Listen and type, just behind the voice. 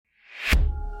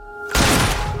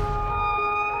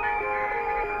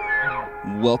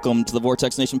Welcome to the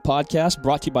Vortex Nation podcast,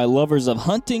 brought to you by lovers of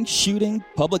hunting, shooting,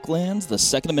 public lands, the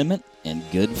Second Amendment, and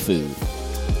good food.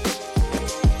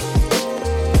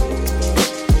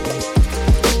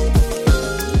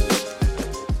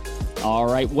 All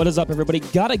right, what is up, everybody?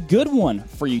 Got a good one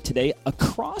for you today.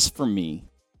 Across from me,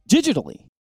 digitally,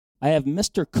 I have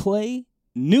Mr. Clay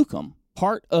Newcomb,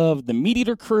 part of the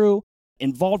MeatEater crew,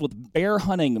 involved with Bear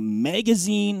Hunting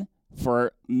Magazine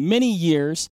for many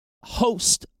years,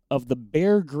 host of the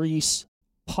Bear Grease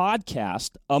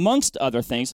podcast, amongst other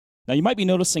things. Now, you might be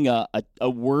noticing a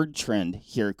word trend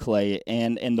here, Clay,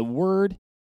 and the word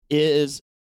is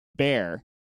bear.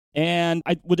 And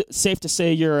I would safe to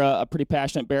say you're a pretty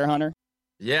passionate bear hunter?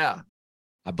 Yeah,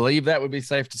 I believe that would be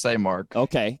safe to say, Mark.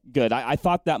 Okay, good. I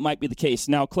thought that might be the case.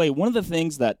 Now, Clay, one of the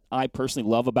things that I personally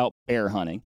love about bear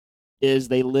hunting is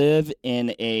they live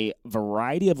in a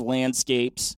variety of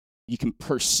landscapes. You can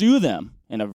pursue them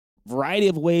in a variety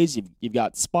of ways. You've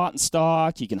got spot and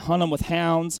stalk. You can hunt them with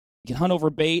hounds. You can hunt over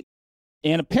bait.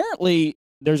 And apparently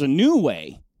there's a new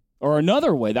way or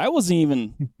another way that I wasn't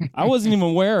even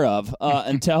aware of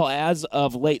until as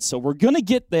of late. So we're going to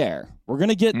get there. We're going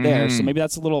to get there. So maybe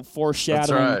that's a little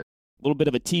foreshadowing, right. A little bit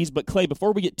of a tease. But Clay,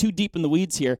 before we get too deep in the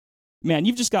weeds here, man,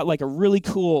 you've just got like a really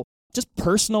cool, just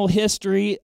personal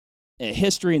history in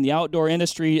the outdoor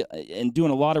industry and doing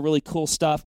a lot of really cool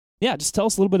stuff. Yeah, just tell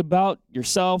us a little bit about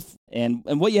yourself and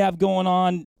what you have going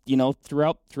on, you know,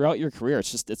 throughout your career.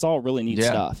 It's all really neat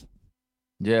stuff.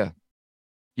 Yeah.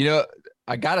 You know,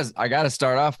 I gotta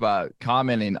start off by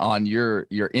commenting on your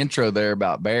intro there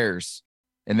about bears,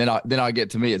 and then I'll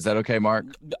get to me. Is that okay, Mark?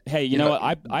 Hey, you know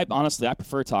what? I honestly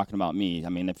prefer talking about me. I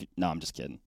mean, I'm just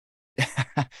kidding.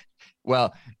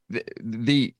 Well,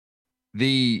 the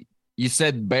you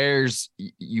said bears,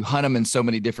 you hunt them in so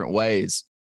many different ways.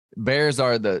 Bears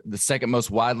are the second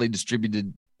most widely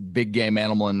distributed big game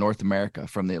animal in North America,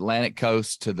 from the Atlantic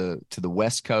coast to the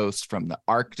West Coast, from the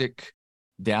Arctic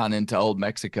down into Old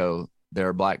Mexico. There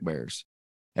are black bears.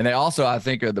 And they also, I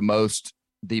think, are the most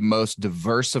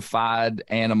diversified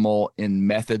animal in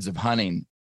methods of hunting,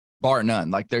 bar none.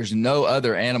 Like, there's no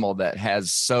other animal that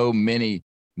has so many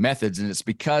methods, and it's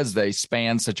because they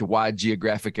span such a wide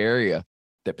geographic area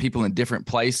that people in different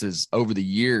places over the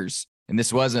years, and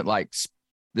this wasn't like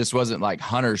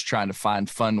hunters trying to find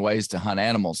fun ways to hunt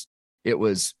animals. It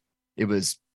was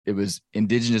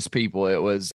indigenous people. It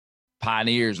was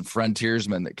pioneers and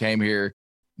frontiersmen that came here,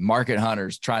 market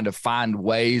hunters trying to find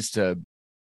ways to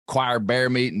acquire bear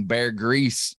meat and bear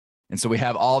grease. And so we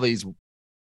have all these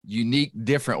unique,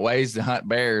 different ways to hunt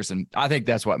bears. And I think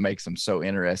that's what makes them so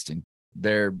interesting.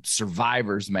 They're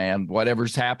survivors, man.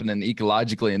 Whatever's happening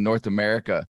ecologically in North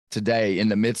America today, in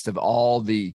the midst of all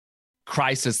the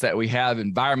crisis that we have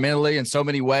environmentally in so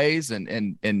many ways, and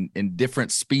in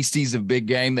different species of big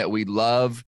game that we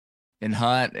love and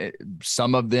hunt.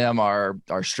 Some of them are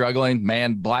struggling.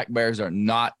 Man, black bears are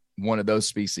not one of those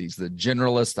species. The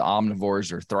generalists, the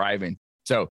omnivores, are thriving.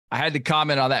 So I had to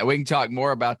comment on that. We can talk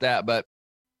more about that, but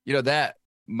you know, that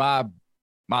my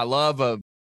love of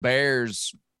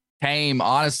bears came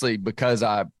honestly because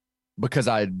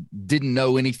I didn't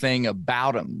know anything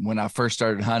about them when I first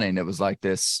started hunting. It was like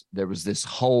this, there was this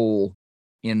hole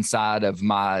inside of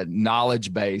my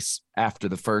knowledge base after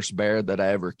the first bear that I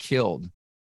ever killed.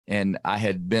 And I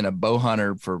had been a bow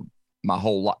hunter for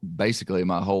basically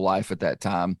my whole life at that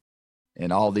time.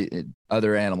 And all the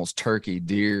other animals, turkey,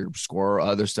 deer, squirrel,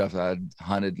 other stuff that I'd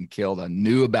hunted and killed. I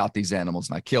knew about these animals,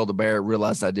 and I killed a bear,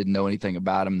 realized I didn't know anything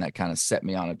about them. That kind of set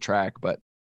me on a track. But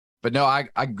no,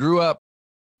 I grew up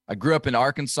in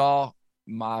Arkansas.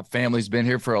 My family's been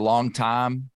here for a long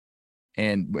time.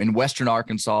 And in Western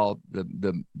Arkansas,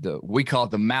 we call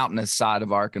it the mountainous side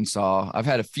of Arkansas. I've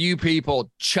had a few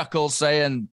people chuckle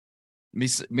saying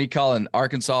me calling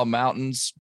Arkansas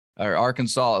mountains, or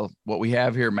Arkansas, what we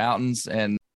have here, mountains.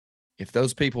 And if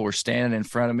those people were standing in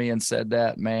front of me and said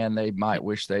that, man, they might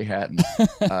wish they hadn't.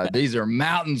 These are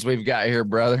mountains we've got here,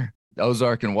 brother.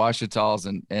 Ozark and Ouachitas.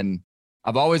 And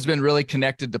I've always been really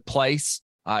connected to place.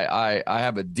 I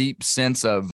have a deep sense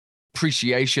of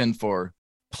appreciation for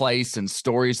place and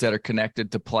stories that are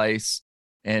connected to place.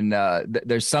 And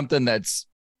there's something that's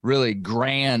really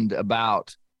grand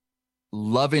about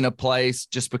loving a place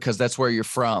just because that's where you're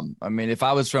from. I mean, if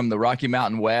I was from the Rocky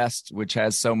Mountain West, which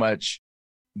has so much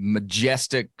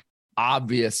majestic,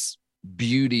 obvious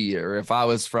beauty, or if I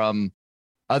was from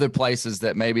other places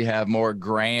that maybe have more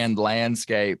grand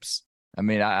landscapes, I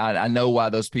mean, I know why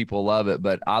those people love it,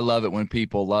 but I love it when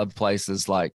people love places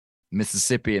like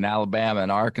Mississippi and Alabama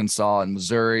and Arkansas and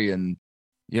Missouri and,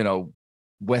 you know,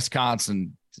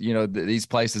 Wisconsin, you know, these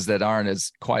places that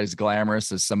aren't quite as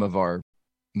glamorous as some of our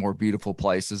more beautiful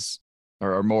places,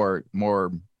 or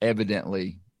more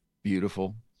evidently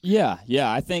beautiful. Yeah.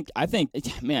 I think,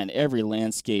 man, every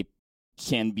landscape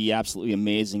can be absolutely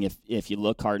amazing if you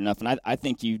look hard enough. And I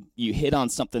think you hit on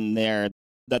something there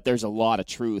that there's a lot of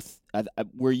truth.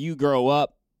 Where you grow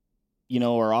up,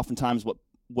 or oftentimes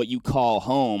what you call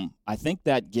home, I think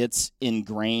that gets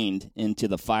ingrained into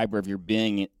the fiber of your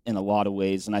being in a lot of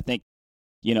ways. And I think,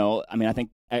 I think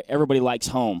everybody likes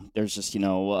home. There's just,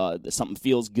 something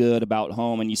feels good about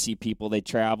home, and you see people, they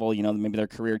travel, maybe their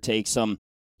career takes them,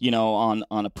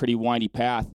 on a pretty windy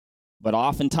path, but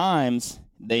oftentimes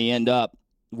they end up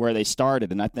where they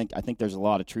started. And I think there's a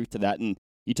lot of truth to that. And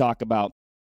you talk about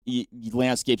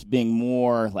landscapes being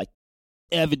more like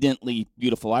evidently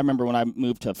beautiful. I remember when I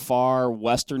moved to far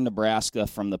western Nebraska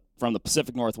from the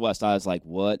Pacific Northwest, I was like,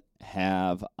 what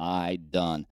have I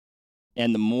done?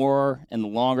 And the more and the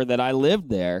longer that I lived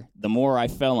there, the more I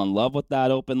fell in love with that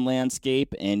open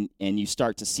landscape, and you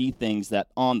start to see things that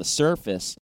on the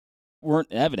surface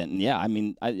weren't evident. And yeah, I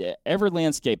mean, every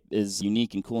landscape is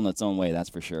unique and cool in its own way, that's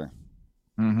for sure.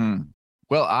 Mm-hmm.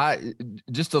 Well,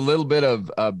 just a little bit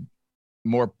of a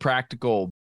more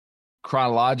practical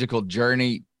chronological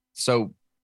journey. So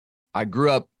I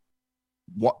grew up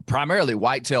primarily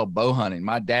whitetail bow hunting.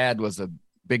 My dad was a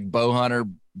big bow hunter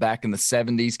back in the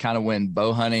 70s, kind of when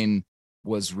bow hunting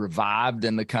was revived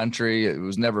in the country. It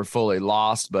was never fully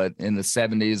lost, but in the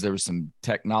 70s there was some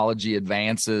technology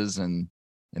advances, and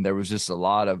there was just a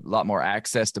lot more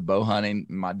access to bow hunting.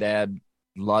 My dad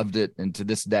loved it, and to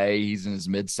this day, he's in his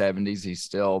mid 70s. He's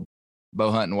still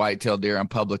bow hunting whitetail deer on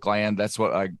public land. That's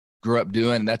what I grew up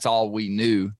doing, and that's all we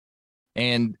knew.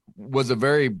 And was a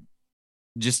very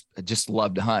just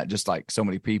loved to hunt, just like so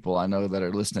many people I know that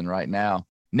are listening right now.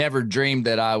 Never dreamed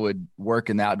that I would work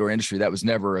in the outdoor industry. That was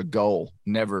never a goal,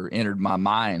 never entered my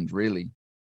mind, really.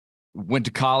 Went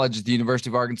to college at the University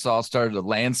of Arkansas, started a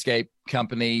landscape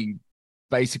company,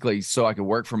 basically so I could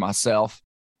work for myself,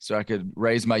 so I could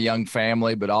raise my young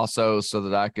family, but also so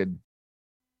that I could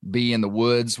be in the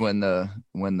woods when the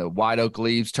white oak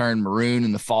leaves turn maroon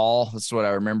in the fall. That's what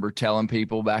I remember telling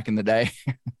people back in the day.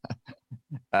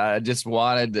 I just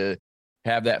wanted to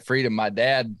have that freedom. My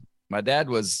dad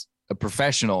was a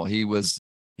professional. He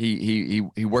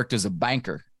worked as a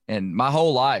banker, and my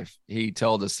whole life he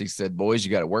told us, he said, boys,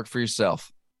 you got to work for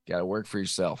yourself. You got to work for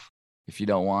yourself if you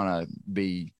don't want to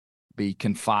be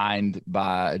confined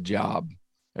by a job,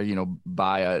 or,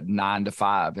 by a 9 to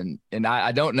 5. And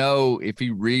I don't know if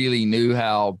he really knew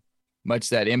how much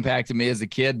that impacted me as a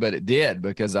kid, but it did,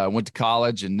 because I went to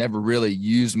college and never really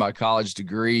used my college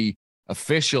degree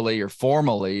officially or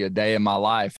formally a day in my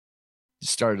life.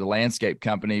 Just started a landscape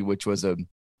company, which was a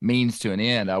means to an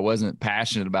end. I wasn't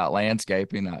passionate about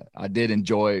landscaping. I did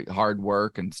enjoy hard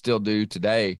work and still do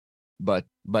today, but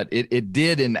it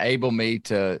did enable me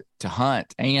to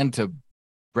hunt and to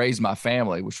raise my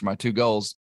family, which were my two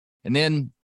goals. And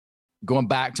then going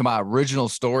back to my original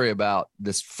story about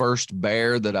this first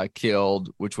bear that I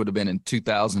killed, which would have been in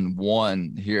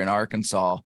 2001 here in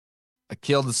Arkansas. I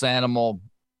killed this animal.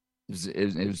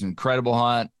 It was an incredible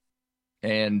hunt,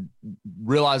 and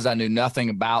realized I knew nothing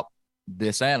about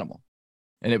this animal.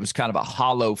 And it was kind of a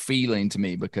hollow feeling to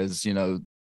me, because,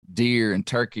 deer and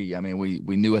turkey, I mean,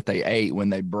 we knew what they ate, when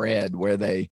they bred, where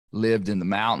they lived in the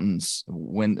mountains,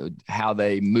 how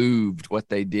they moved, what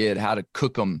they did, how to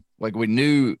cook them. Like, we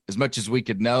knew as much as we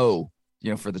could know,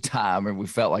 for the time, and we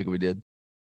felt like we did.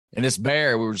 And this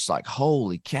bear, we were just like,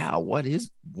 holy cow, what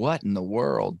in the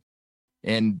world?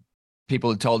 And people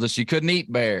had told us you couldn't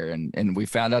eat bear, and we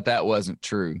found out that wasn't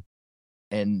true.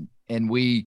 And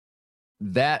I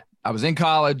was in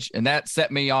college, and that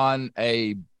set me on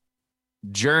a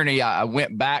journey. I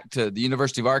went back to the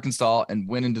University of Arkansas and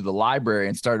went into the library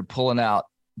and started pulling out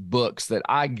books that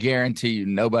I guarantee you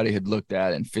nobody had looked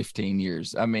at in 15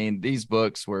 years. I mean, these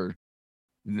books were,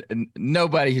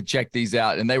 nobody had checked these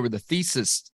out, and they were the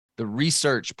thesis, the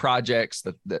research projects,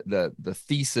 the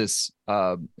thesis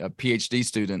PhD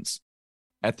students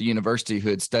at the university who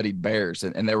had studied bears.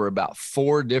 And there were about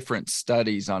 4 different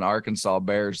studies on Arkansas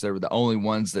bears. They were the only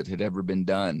ones that had ever been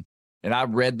done. And I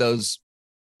read those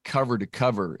cover to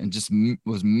cover and just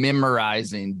was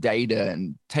memorizing data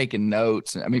and taking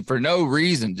notes. I mean, for no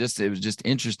reason, it was just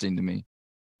interesting to me.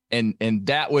 And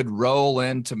that would roll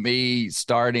into me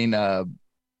starting a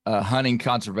hunting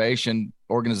conservation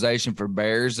organization for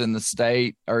bears in the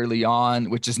state early on,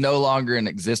 which is no longer in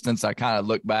existence. I kind of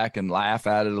look back and laugh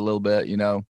at it a little bit,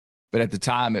 but at the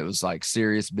time it was like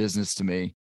serious business to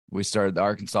me. We started the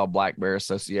Arkansas Black Bear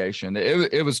Association.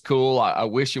 It was cool. I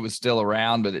wish it was still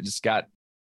around, but it's kind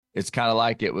of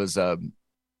like it was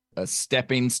a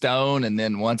stepping stone. And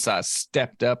then once I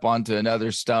stepped up onto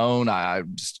another stone, I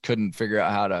just couldn't figure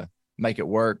out how to make it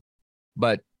work.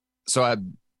 But so I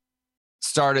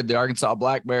started the Arkansas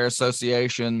Black Bear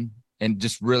Association and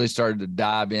just really started to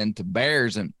dive into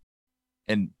bears. And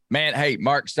man, hey,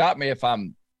 Mark, stop me if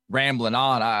I'm rambling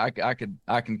on. I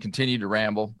can continue to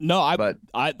ramble. No,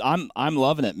 I'm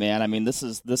loving it, man. I mean, this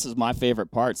is my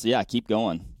favorite part. So yeah, keep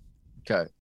going. Okay.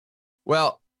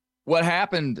 Well, what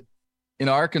happened in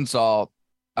Arkansas,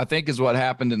 I think, is what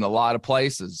happened in a lot of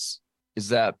places, is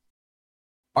that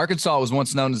Arkansas was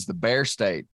once known as the Bear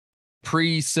State.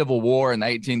 Pre-Civil War in the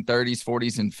 1830s,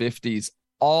 40s, and 50s,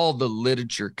 all the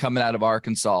literature coming out of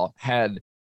Arkansas had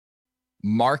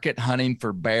market hunting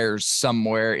for bears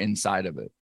somewhere inside of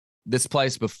it. This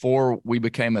place, before we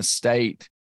became a state,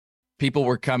 people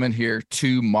were coming here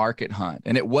to market hunt.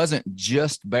 And it wasn't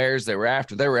just bears they were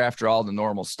after. They were after all the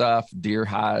normal stuff, deer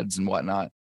hides and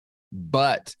whatnot.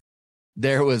 But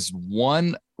there was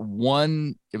one,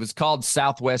 it was called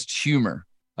Southwest Humor.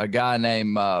 A guy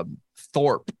named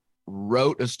Thorpe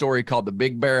wrote a story called The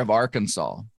Big Bear of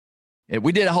Arkansas. And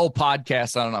we did a whole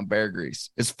podcast on bear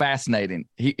grease. It's fascinating.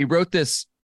 He wrote this.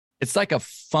 It's like a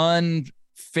fun,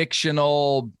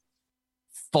 fictional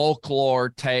folklore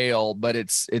tale, but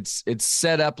it's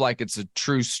set up like it's a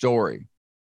true story.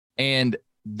 And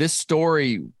this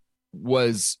story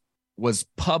was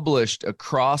published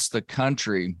across the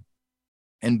country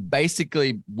and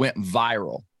basically went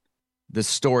viral. This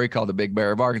story called The Big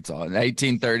Bear of Arkansas in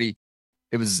 1830.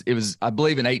 It was, I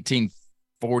believe, in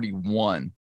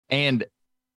 1841. And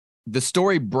the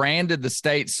story branded the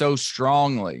state so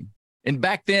strongly. And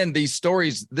back then, these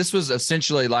stories, this was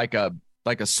essentially like a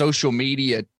social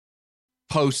media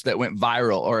post that went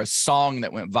viral, or a song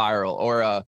that went viral,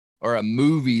 or a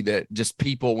movie that just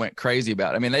people went crazy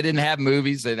about. I mean, they didn't have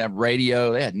movies, they didn't have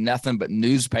radio, they had nothing but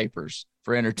newspapers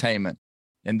for entertainment.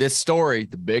 And this story,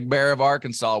 The Big Bear of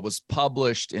Arkansas, was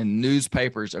published in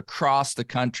newspapers across the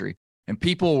country. And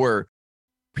people were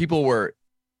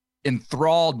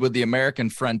enthralled with the American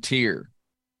frontier.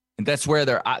 And that's where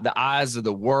the eyes of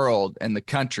the world and the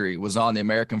country was on the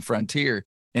American frontier.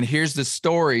 And here's the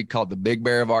story called The Big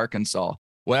Bear of Arkansas.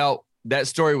 Well, that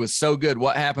story was so good.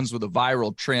 What happens with a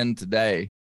viral trend today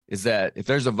is that if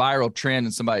there's a viral trend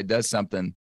and somebody does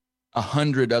something,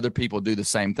 100 other people do the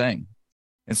same thing.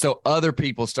 And so other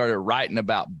people started writing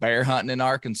about bear hunting in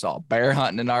Arkansas,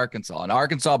 and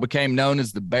Arkansas became known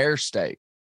as the Bear State.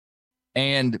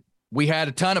 And we had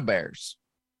a ton of bears,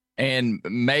 and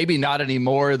maybe not any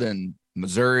more than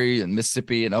Missouri and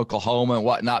Mississippi and Oklahoma and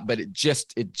whatnot, but it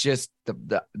just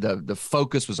the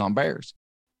focus was on bears.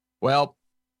 Well,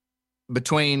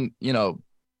 between, the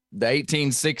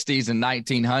 1860s and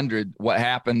 1900, what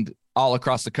happened all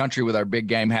across the country with our big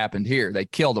game happened here. They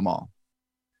killed them all.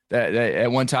 At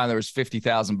one time, there was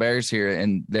 50,000 bears here,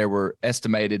 and there were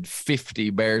estimated 50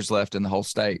 bears left in the whole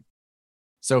state.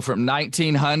 So from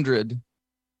 1900 to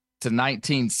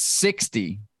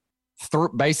 1960,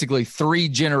 basically 3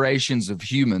 generations of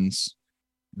humans,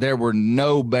 there were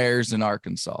no bears in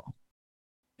Arkansas,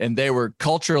 and they were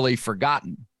culturally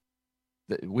forgotten.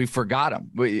 We forgot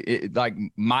them. Like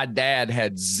my dad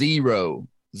had zero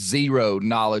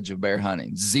knowledge of bear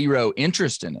hunting, zero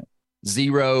interest in it,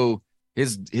 zero.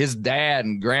 His dad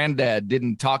and granddad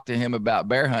didn't talk to him about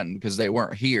bear hunting because they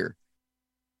weren't here.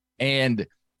 And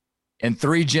in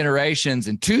 3 generations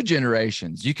and 2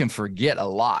 generations, you can forget a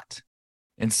lot.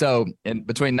 And so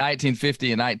between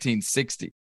 1950 and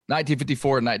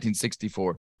 1954 and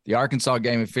 1964, the Arkansas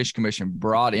Game and Fish Commission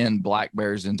brought in black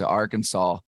bears into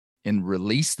Arkansas and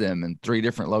released them in 3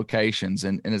 different locations.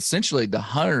 And essentially the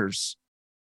hunters,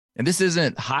 and this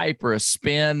isn't hype or a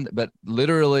spin, but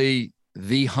literally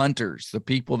the hunters, the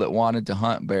people that wanted to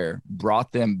hunt bear,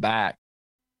 brought them back,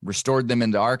 restored them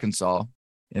into Arkansas.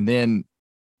 And then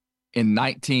in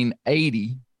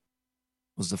 1980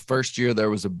 was the first year there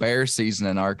was a bear season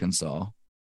in Arkansas.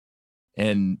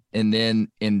 And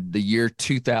then in the year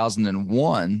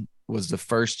 2001 was the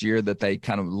first year that they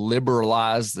kind of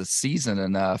liberalized the season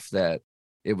enough that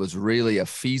it was really a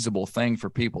feasible thing for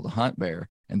people to hunt bear.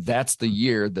 And that's the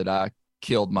year that I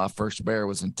killed my first bear,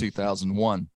 was in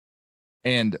 2001.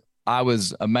 And I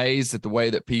was amazed at the way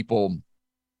that people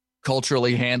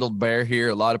culturally handled bear here.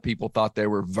 A lot of people thought they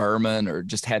were vermin or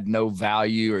just had no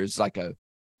value, or it's like a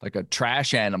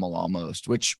trash animal almost,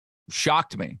 which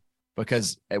shocked me,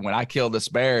 because when I killed this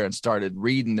bear and started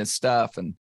reading this stuff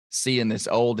and seeing this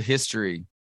old history,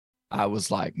 I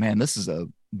was like, man, this is a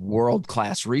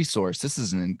world-class resource. This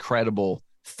is an incredible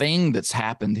thing that's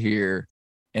happened here.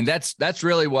 And that's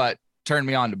really what turned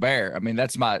me on to bear. I mean,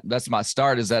 that's my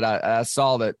start, is that I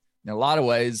saw that in a lot of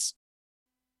ways,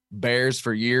 bears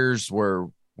for years were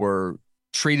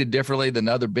treated differently than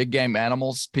other big game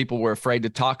animals. People were afraid to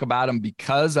talk about them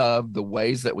because of the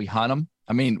ways that we hunt them.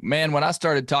 I mean, man, when I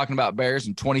started talking about bears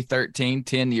in 2013,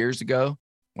 10 years ago,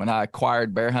 when I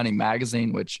acquired Bear Hunting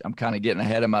Magazine, which I'm kind of getting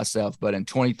ahead of myself, but in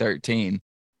 2013,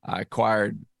 I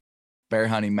acquired Bear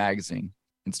Hunting Magazine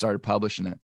and started publishing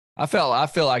it. I feel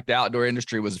like the outdoor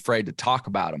industry was afraid to talk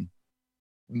about them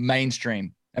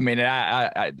mainstream. I mean,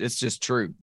 I it's just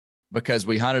true, because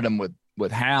we hunted them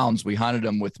with hounds. We hunted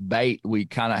them with bait. We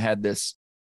kind of had this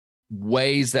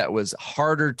ways that was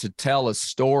harder to tell a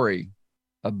story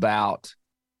about,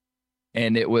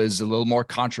 and it was a little more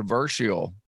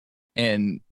controversial.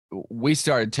 And we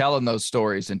started telling those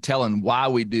stories and telling why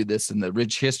we do this and the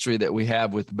rich history that we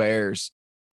have with bears.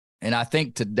 And I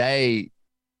think today,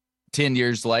 10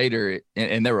 years later,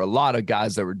 and there were a lot of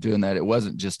guys that were doing that. It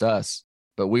wasn't just us,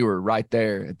 but we were right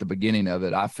there at the beginning of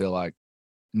it. I feel like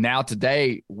now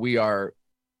today a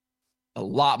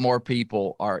lot more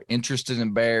people are interested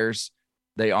in bears.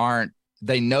 They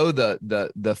know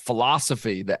the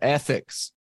philosophy, the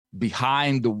ethics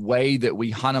behind the way that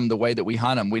we hunt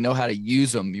them, We know how to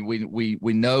use them.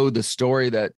 We know the story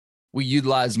that we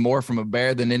utilize more from a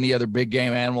bear than any other big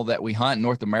game animal that we hunt in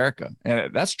North America.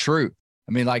 And that's true.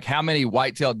 I mean, like, how many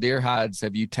white-tailed deer hides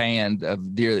have you tanned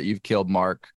of deer that you've killed,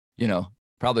 Mark?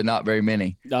 Probably not very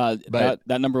many. But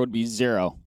that number would be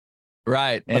 0.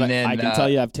 Right. But and then I can tell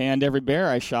you I've tanned every bear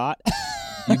I shot.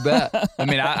 You bet. I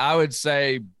mean, I would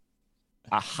say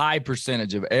a high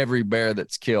percentage of every bear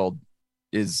that's killed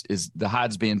is the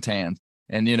hides being tanned.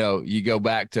 And, you go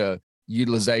back to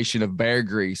utilization of bear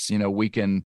grease.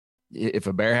 If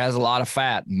a bear has a lot of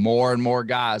fat, more and more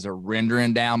guys are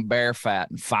rendering down bear fat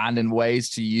and finding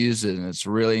ways to use it. And it's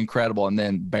really incredible. And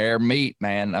then bear meat,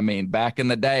 man. I mean, back in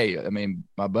the day,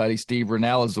 my buddy Steve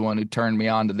Rennell is the one who turned me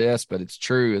on to this, but it's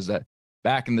true, is that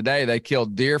back in the day, they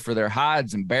killed deer for their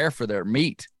hides and bear for their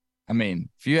meat. I mean,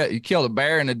 if you killed a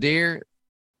bear and a deer,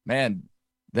 man,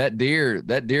 that deer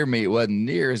meat wasn't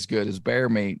near as good as bear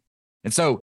meat. And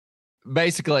so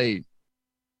basically,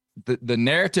 the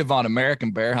narrative on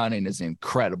American bear hunting is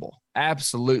incredible,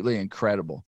 absolutely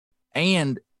incredible.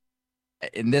 And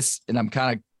I'm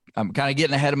kind of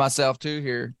getting ahead of myself too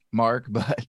here, Mark,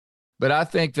 but I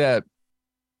think that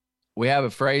we have a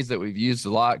phrase that we've used a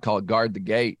lot called guard the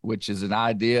gate, which is an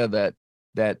idea that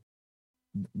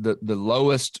the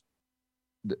lowest,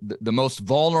 the most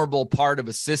vulnerable part of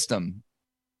a system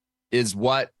is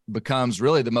what becomes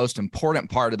really the most important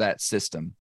part of that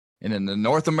system. And in the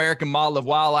North American model of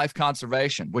wildlife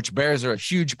conservation, which bears are a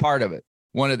huge part of it,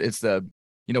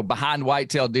 behind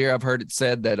white-tailed deer, I've heard it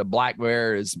said that a black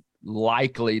bear is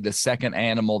likely the second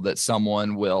animal that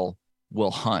someone will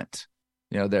hunt.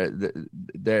 There's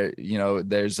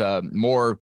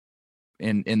more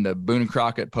in the Boone and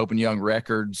Crockett, Pope and Young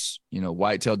records.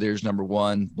 White-tailed deer is number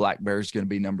 1, black bear is going to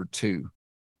be number 2.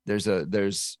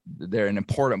 They're an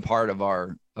important part of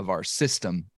our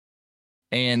system.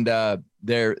 And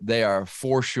they are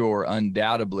for sure,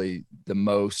 undoubtedly, the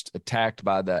most attacked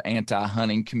by the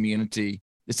anti-hunting community.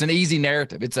 It's an easy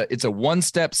narrative. It's a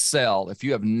one-step sell. If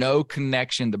you have no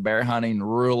connection to bear hunting in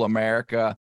rural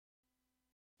America,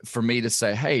 for me to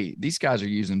say, hey, these guys are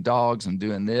using dogs and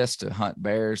doing this to hunt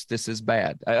bears, this is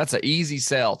bad. That's an easy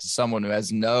sell to someone who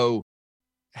has no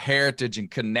heritage and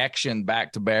connection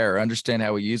back to bear or understand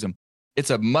how we use them. It's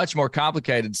a much more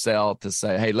complicated sell to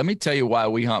say, hey, let me tell you why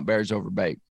we hunt bears over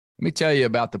bait. Let me tell you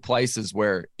about the places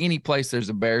where any place there's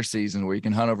a bear season where you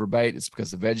can hunt over bait. It's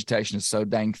because the vegetation is so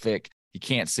dang thick, you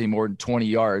can't see more than 20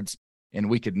 yards, and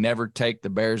we could never take the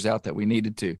bears out that we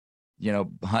needed to.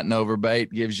 Hunting over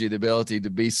bait gives you the ability to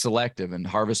be selective and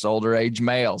harvest older age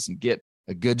males and get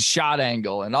a good shot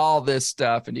angle and all this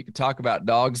stuff. And you can talk about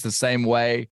dogs the same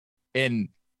way. And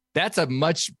that's a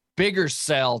much bigger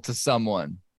sell to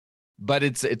someone. But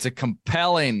it's a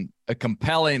compelling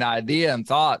idea and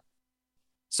thought.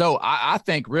 So I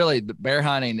think really the bear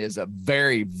hunting is a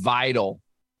very vital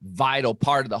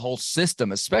part of the whole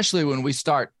system, especially when we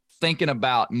start thinking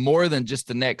about more than just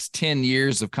the next 10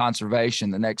 years of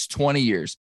conservation, the next 20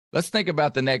 years. Let's think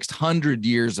about the next 100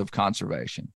 years of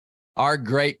conservation. Our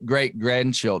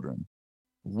great-great-grandchildren,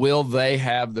 will they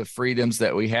have the freedoms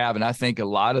that we have? And I think a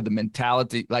lot of the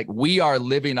mentality, like we are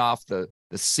living off the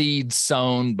seeds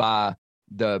sown by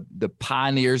the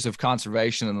pioneers of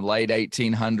conservation in the late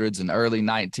 1800s and early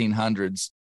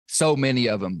 1900s. So many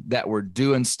of them that were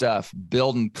doing stuff,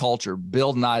 building culture,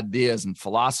 building ideas and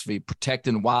philosophy,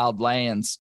 protecting wild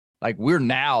lands. Like we're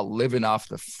now living off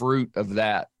the fruit of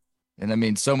that. And I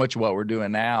mean, so much of what we're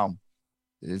doing now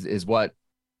is what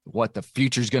the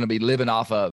future is going to be living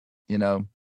off of,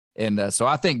 And so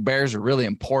I think bears are really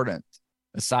important,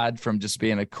 aside from just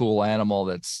being a cool animal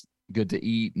that's good to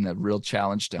eat and a real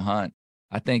challenge to hunt.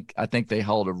 I think they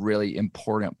hold a really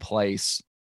important place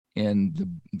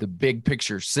in the big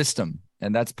picture system.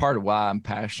 And that's part of why I'm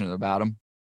passionate about them.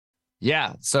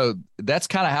 Yeah. So that's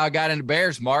kind of how I got into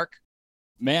bears, Mark.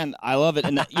 Man, I love it.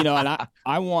 And, and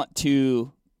I want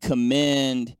to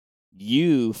commend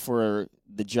you for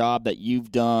the job that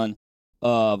you've done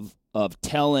of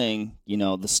telling,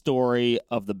 the story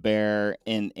of the bear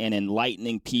and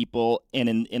enlightening people. And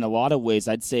in a lot of ways,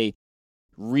 I'd say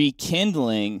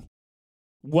rekindling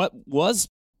what was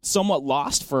somewhat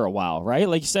lost for a while, right?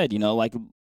 Like you said, like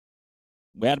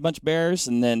we had a bunch of bears,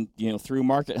 and then, through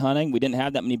market hunting, we didn't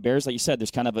have that many bears. Like you said,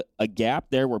 there's kind of a gap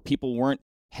there where people weren't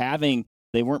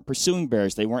pursuing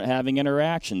bears. They weren't having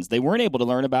interactions. They weren't able to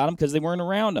learn about them because they weren't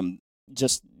around them.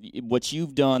 Just what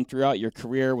you've done throughout your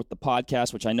career with the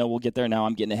podcast, which I know we'll get there now.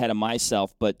 I'm getting ahead of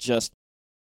myself, but just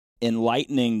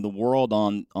enlightening the world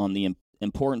on the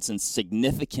importance and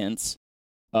significance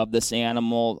of this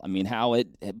animal. I mean, how it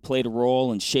played a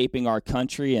role in shaping our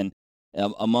country and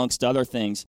amongst other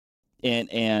things.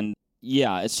 And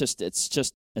yeah,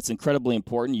 it's incredibly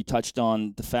important. You touched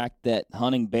on the fact that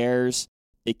hunting bears,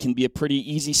 it can be a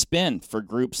pretty easy spin for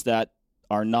groups that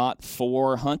are not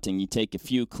for hunting. You take a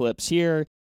few clips here,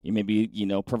 you maybe,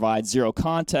 provide zero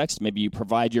context, maybe you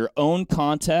provide your own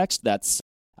context.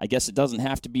 I guess it doesn't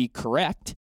have to be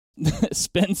correct.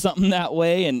 Spin something that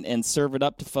way and serve it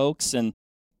up to folks. And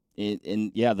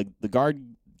the guard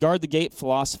the gate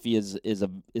philosophy is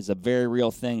a very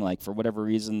real thing. Like, for whatever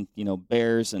reason,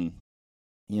 bears and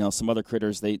some other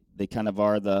critters, they kind of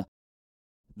are the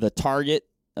target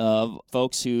of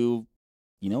folks who,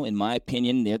 in my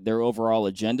opinion, their overall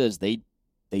agenda is they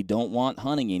don't want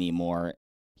hunting anymore.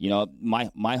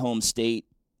 My home state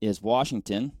is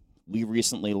Washington. We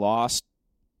recently lost,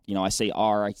 I say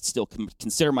I still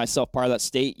consider myself part of that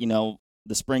state, the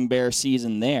spring bear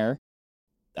season there.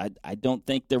 I don't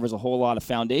think there was a whole lot of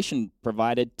foundation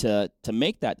provided to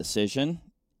make that decision.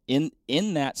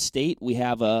 In that state, we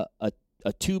have a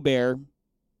 2-bear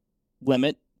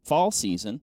limit fall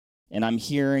season, and I'm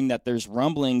hearing that there's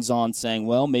rumblings on saying,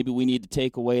 well, maybe we need to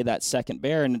take away that second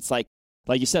bear. And it's like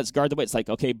you said, it's guard the weight. It's like,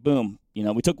 okay, boom,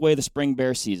 we took away the spring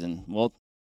bear season. Well,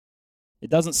 it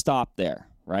doesn't stop there,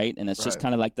 right? And it's just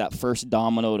kind of like that first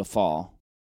domino to fall.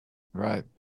 Right.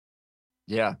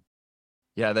 Yeah.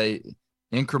 Yeah.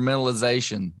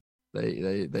 Incrementalization.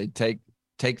 They take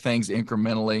things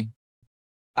incrementally.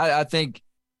 I think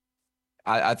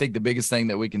the biggest thing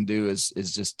that we can do is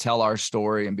just tell our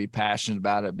story and be passionate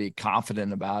about it, be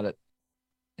confident about it,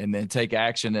 and then take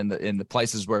action in the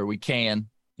places where we can.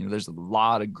 There's a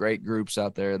lot of great groups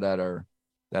out there that are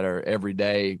every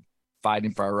day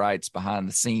fighting for our rights behind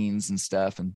the scenes and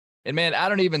stuff. And man, I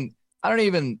don't even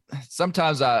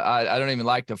sometimes I don't even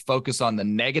like to focus on the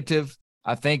negative.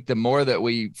 I think the more that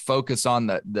we focus on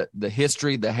the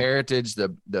history, the heritage,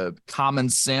 the common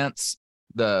sense,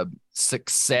 the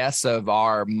success of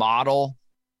our model,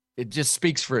 it just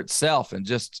speaks for itself and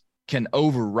just can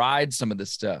override some of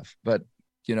this stuff. But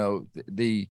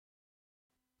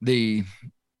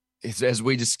as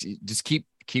we just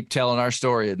keep telling our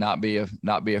story and not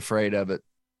be afraid of it,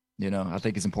 I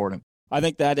think it's important. I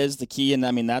think that is the key. And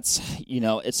I mean, that's,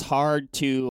 it's hard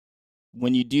to,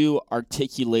 when you do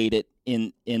articulate it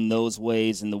in those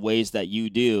ways, in the ways that you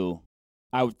do,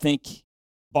 I would think,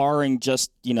 barring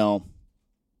just,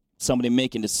 somebody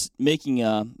making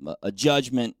a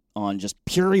judgment on just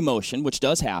pure emotion, which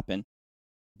does happen,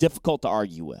 difficult to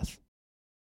argue with.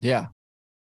 Yeah.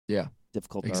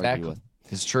 Difficult to argue with.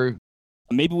 It's true.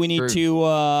 Maybe we need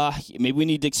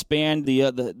to expand the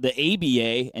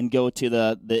ABA and go to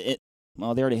they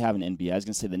already have an NBA. I was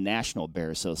going to say the National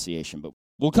Bear Association, but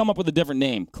we'll come up with a different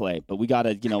name, Clay. But we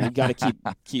gotta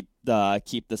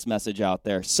keep this message out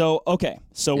there. So okay,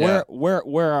 so yeah. where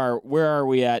are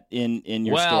we at in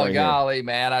your story? Well, golly, here?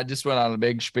 Man, I just went on a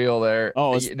big spiel there.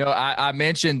 Oh, I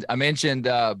mentioned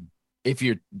if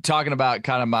you're talking about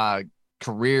kind of my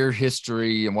career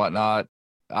history and whatnot,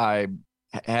 I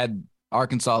had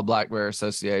Arkansas Black Bear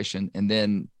Association, and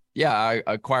then I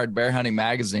acquired Bear Hunting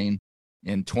Magazine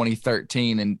in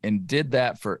 2013 and did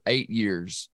that for 8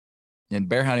 years. And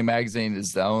Bear Hunting Magazine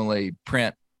is the only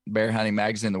print bear hunting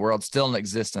magazine in the world still in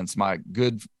existence. My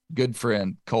good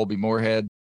friend Colby Moorhead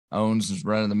is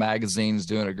running the magazine, is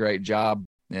doing a great job,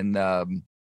 and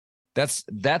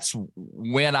that's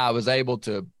when I was able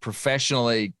to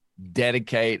professionally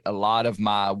dedicate a lot of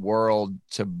my world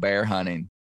to bear hunting.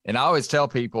 And I always tell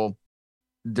people,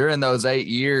 during those 8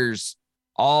 years,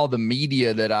 all the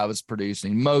media that I was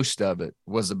producing, most of it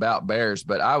was about bears,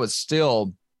 but I was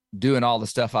still doing all the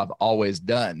stuff I've always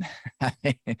done.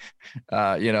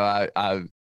 I've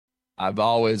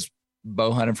always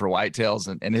bow hunted for whitetails,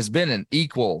 and it's been an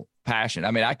equal passion.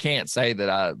 I mean, I can't say that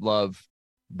I love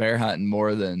bear hunting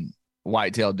more than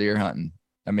whitetail deer hunting.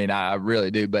 I mean, I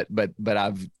really do, but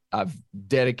I've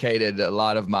dedicated a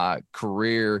lot of my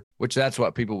career, which that's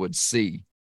what people would see,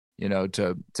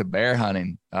 to bear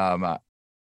hunting.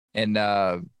 And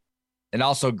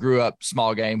also grew up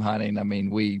small game hunting. I mean,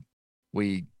 we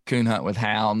coon hunt with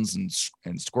hounds and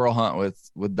squirrel hunt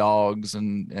with dogs.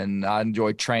 And I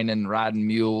enjoy training, riding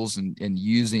mules and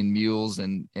using mules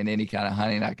in any kind of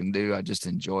hunting I can do. I just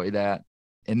enjoy that.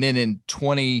 And then in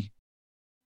I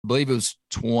believe it was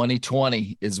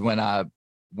 2020 is when I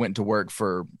went to work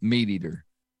for MeatEater.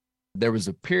 There was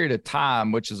a period of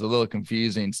time, which is a little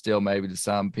confusing still maybe to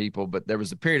some people, but there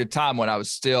was a period of time when I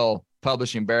was still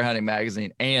publishing Bear Hunting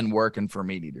Magazine and working for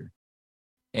MeatEater.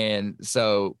 And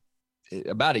so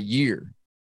about a year,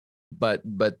 but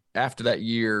after that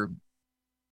year,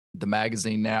 the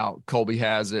magazine now, Colby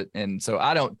has it. And so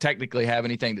I don't technically have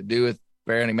anything to do with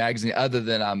Bear Hunting Magazine other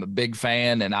than I'm a big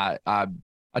fan. And I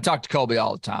talk to Colby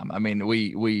all the time. I mean,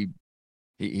 we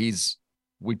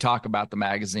talk about the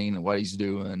magazine and what he's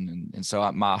doing. And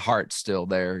so my heart's still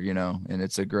there, and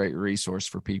it's a great resource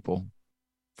for people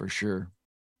for sure.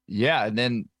 Yeah. And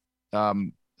then,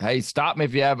 hey, stop me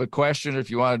if you have a question or if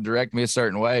you want to direct me a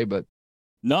certain way, but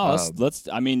no, this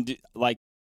might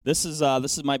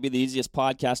be the easiest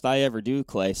podcast I ever do,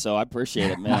 Clay. So I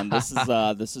appreciate it, man. This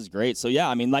is great. So yeah,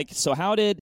 I mean, so how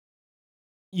did,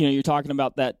 you're talking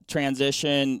about that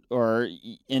transition or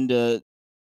into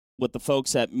with the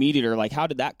folks at MeatEater, like how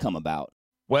did that come about?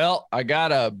 Well, I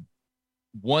got a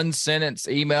 1-sentence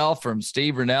email from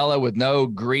Steve Ranella with no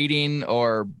greeting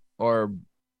or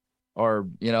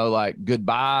like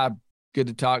goodbye, good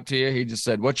to talk to you. He just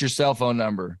said, "What's your cell phone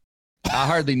number?" I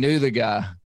hardly knew the guy.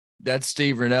 That's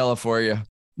Steve Ranella for you.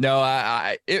 No,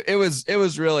 it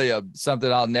was really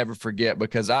something I'll never forget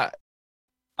because I've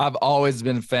always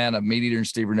been a fan of MeatEater and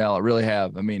Steve Ranella. I really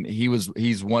have. I mean,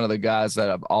 he's one of the guys that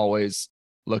I've always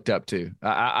looked up to.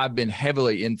 I've been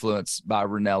heavily influenced by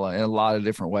Ranella in a lot of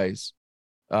different ways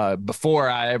before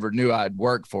I ever knew I'd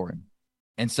work for him.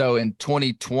 And so in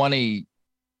 2020,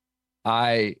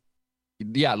 I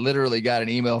literally got an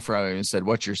email from him and said,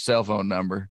 "What's your cell phone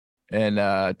number?"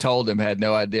 And told him, had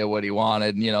no idea what he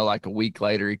wanted. And, like a week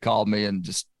later, he called me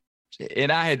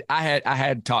and I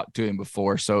had talked to him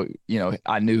before. So,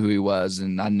 I knew who he was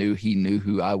and I knew he knew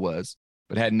who I was,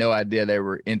 but had no idea they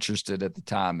were interested at the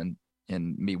time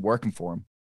in me working for him.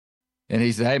 And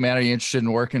he said, "Hey man, are you interested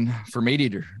in working for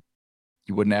MeatEater?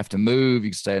 You wouldn't have to move. You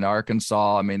could stay in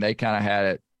Arkansas." I mean, they kind of had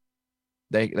it.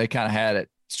 They kind of had it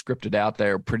scripted out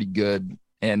there pretty good.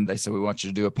 And they said, "We want you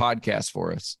to do a podcast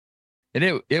for us."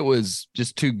 And it was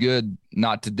just too good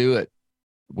not to do it.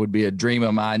 Would be a dream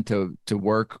of mine to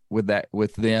work with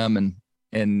them.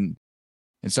 And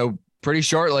so pretty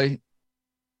shortly,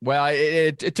 well,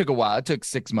 it took a while. It took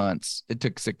 6 months.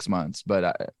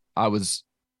 But I was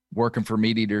working for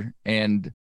MeatEater,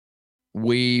 and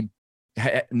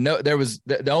there was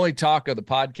the only talk of the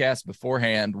podcast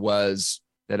beforehand was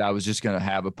that I was just going to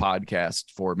have a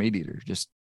podcast for MeatEater. Just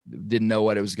didn't know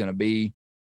what it was going to be.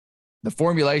 The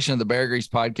formulation of the Bear Grease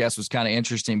podcast was kind of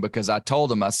interesting because I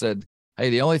told him, I said,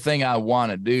 "Hey, the only thing I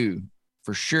want to do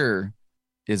for sure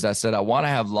is," I said, "I want to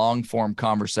have long form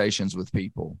conversations with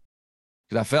people."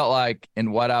 Because I felt like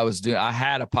in what I was doing, I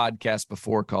had a podcast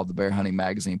before called the Bear Hunting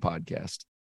Magazine podcast.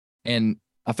 And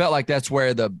I felt like that's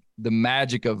where the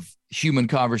magic of human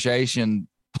conversation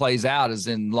plays out, is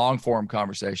in long form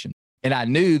conversation. And I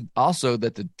knew also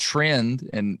that the trend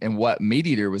and what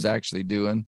MeatEater was actually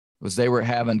doing was they were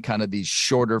having kind of these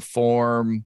shorter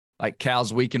form, like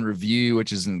Cal's Week in Review,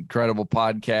 which is an incredible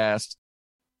podcast.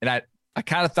 And I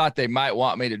kind of thought they might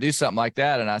want me to do something like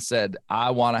that. And I said, "I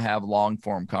want to have long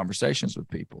form conversations with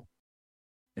people."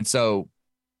 And so,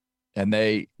 and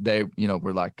they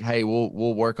were like, "Hey,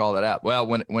 we'll work all that out." Well,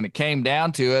 when it came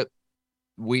down to it,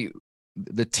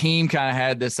 the team kind of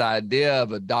had this idea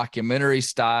of a documentary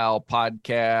style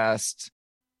podcast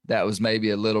that was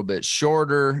maybe a little bit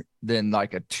shorter than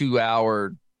like a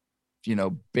 2-hour,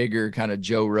 bigger kind of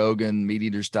Joe Rogan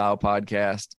MeatEater style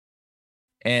podcast.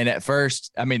 And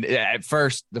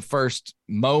the first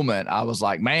moment I was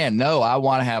like, "Man, no, I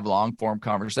want to have long form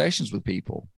conversations with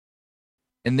people."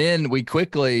 And then we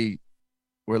quickly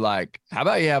were like, "How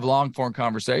about you have long form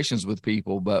conversations with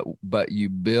people, but you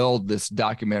build this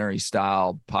documentary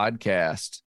style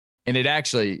podcast?" And it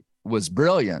actually was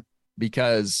brilliant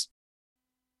because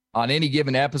on any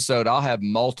given episode, I'll have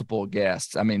multiple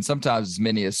guests. I mean, sometimes as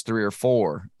many as 3 or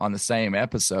 4 on the same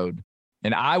episode.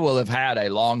 and I will have had a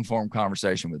long form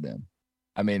conversation with them.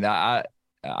 I mean,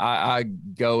 I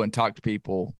go and talk to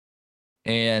people,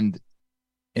 and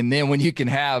then when you can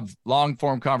have long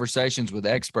form conversations with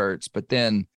experts, but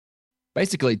then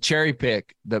basically cherry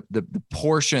pick the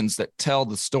portions that tell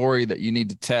the story that you need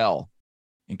to tell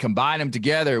and combine them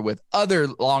together with other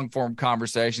long form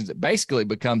conversations, it basically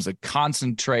becomes a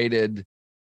concentrated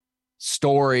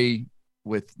story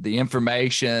with the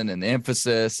information and the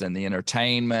emphasis and the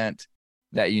entertainment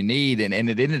that you need. And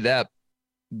it ended up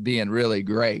being really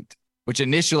great, which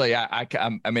initially I'm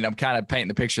kind of painting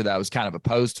the picture that I was kind of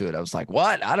opposed to it. I was like,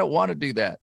 what? I don't want to do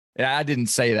that. And I didn't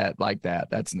say that like that.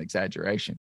 That's an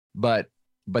exaggeration. But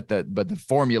the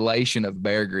formulation of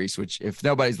Bear Grease, which if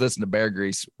nobody's listened to Bear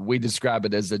Grease, we describe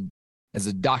it as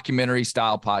a documentary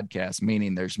style podcast,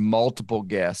 meaning there's multiple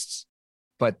guests,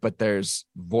 but there's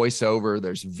voiceover,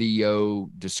 there's VO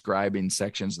describing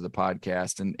sections of the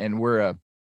podcast. And we're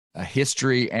a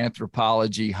history,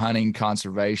 anthropology, hunting,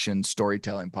 conservation,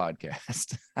 storytelling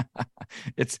podcast.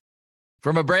 It's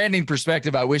from a branding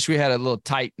perspective, I wish we had a little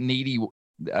tight,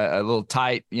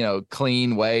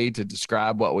 clean way to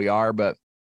describe what we are, but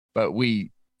we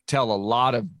tell a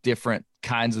lot of different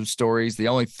kinds of stories. The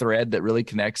only thread that really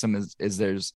connects them is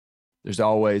there's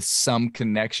always some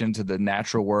connection to the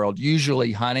natural world,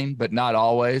 usually hunting, but not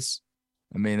always.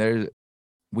 I mean,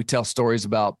 we tell stories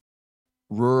about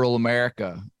rural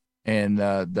America and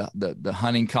the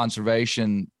hunting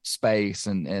conservation space,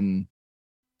 and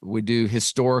we do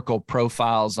historical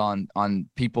profiles on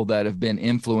people that have been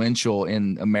influential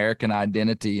in American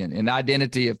identity and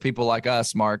identity of people like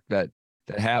us, Mark, that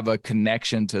have a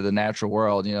connection to the natural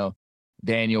world. You know,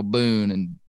 Daniel Boone,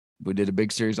 and we did a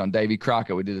big series on Davy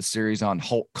Crockett. We did a series on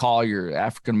Holt Collier,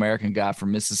 African-American guy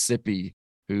from Mississippi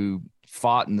who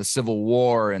fought in the Civil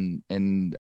War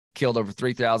and killed over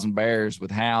 3,000 bears with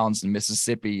hounds in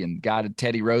Mississippi and guided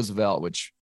Teddy Roosevelt,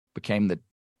 which became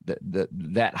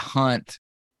that hunt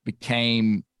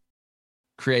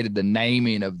created the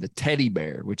naming of the teddy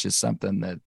bear, which is something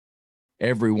that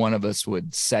every one of us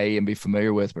would say and be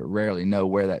familiar with, but rarely know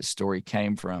where that story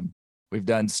came from. We've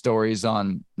done stories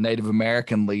on Native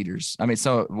American leaders. I mean,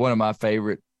 one of my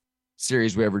favorite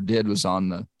series we ever did was on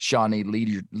the Shawnee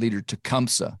leader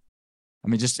Tecumseh. I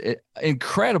mean, just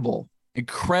incredible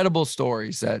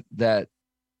stories that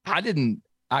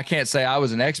I can't say I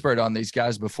was an expert on these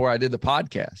guys before I did the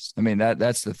podcast. I mean,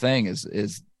 that's the thing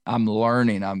is I'm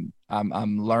learning.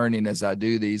 I'm learning as I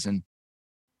do these, and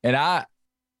I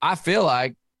feel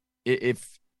like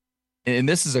and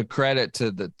this is a credit to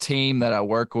the team that I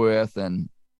work with and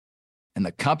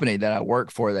the company that I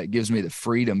work for that gives me the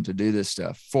freedom to do this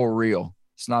stuff for real.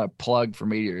 It's not a plug for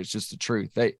MeatEater. It's just the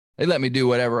truth. They let me do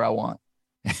whatever I want.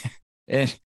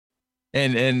 and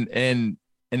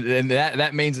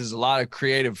that means there's a lot of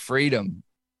creative freedom,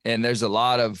 and there's a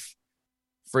lot of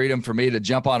freedom for me to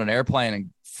jump on an airplane and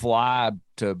fly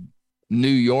to New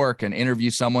York and interview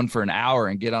someone for an hour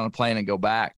and get on a plane and go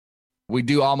back. We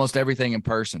do almost everything in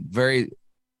person. Very,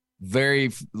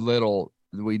 very little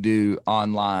we do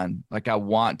online. Like, I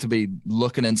want to be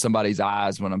looking in somebody's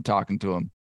eyes when I'm talking to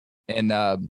them. And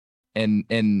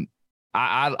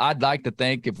I'd like to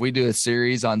think if we do a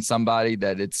series on somebody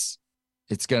that it's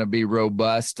going to be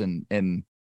robust and,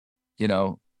 you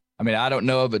know, I mean, I don't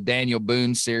know of a Daniel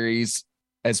Boone series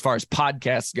as far as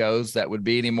podcast goes that would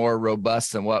be any more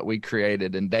robust than what we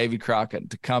created. And Davy Crockett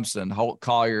and Tecumseh and Holt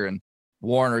Collier and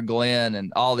Warner Glenn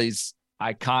and all these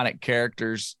iconic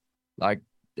characters. Like,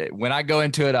 when I go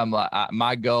into it, I'm like,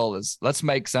 my goal is let's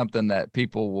make something that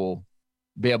people will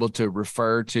be able to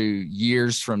refer to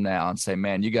years from now and say,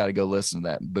 man, you got to go listen to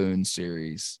that Boone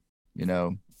series, you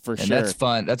know? For sure. And that's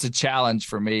fun. That's a challenge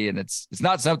for me. And it's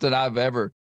not something I've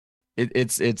ever,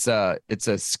 it's a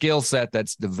skill set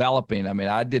that's developing. I mean,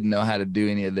 I didn't know how to do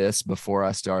any of this before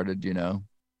I started, you know,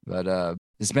 but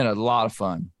it's been a lot of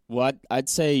fun. Well, I'd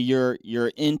say your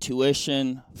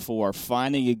intuition for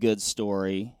finding a good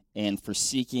story and for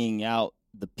seeking out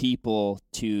the people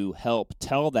to help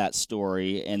tell that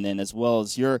story, and then as well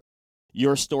as your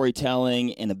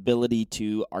storytelling and ability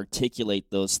to articulate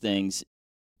those things,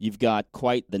 you've got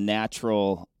quite the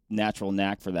natural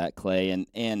knack for that, Clay.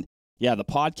 And yeah, the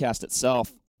podcast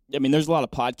itself, I mean, there's a lot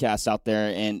of podcasts out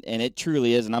there, and it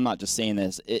truly is, and I'm not just saying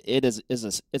this, it's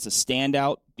a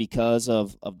standout because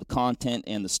of the content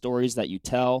and the stories that you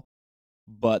tell,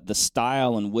 but the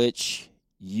style in which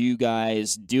you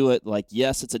guys do it, like,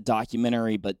 yes, it's a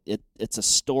documentary, but it's a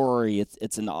story,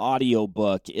 it's an audio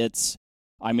book, it's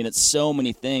so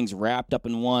many things wrapped up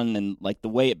in one, and like the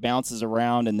way it bounces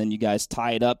around, and then you guys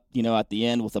tie it up, you know, at the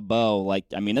end with a bow. Like,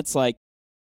 I mean, it's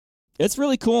It's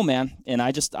really cool, man. And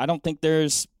I don't think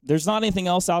there's not anything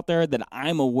else out there that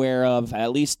I'm aware of,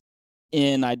 at least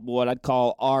in what I'd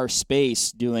call our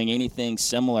space, doing anything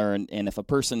similar. And if a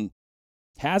person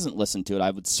hasn't listened to it,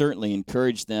 I would certainly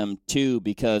encourage them to,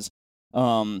 because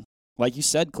like you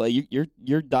said, Clay,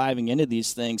 you're diving into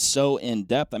these things so in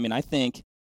depth. I mean, I think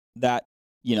that,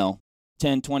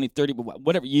 10, 20, 30,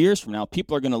 whatever years from now,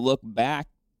 people are going to look back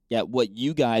at what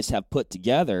you guys have put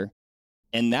together,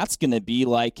 and that's going to be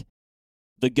like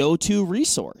the go-to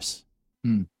resource.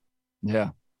 Yeah.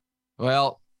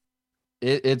 Well,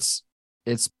 it's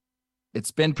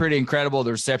been pretty incredible,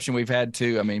 the reception we've had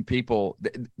too. I mean, people,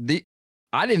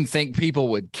 I didn't think people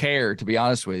would care, to be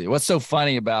honest with you. What's so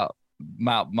funny about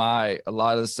a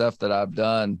lot of the stuff that I've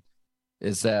done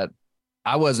is that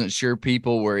I wasn't sure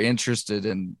people were interested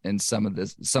in some of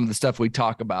the stuff we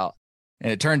talk about.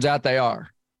 And it turns out they are,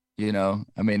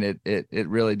 I mean, it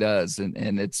really does.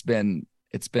 And it's been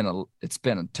a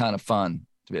ton of fun.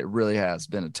 It really has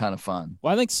been a ton of fun.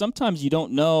 Well, I think sometimes you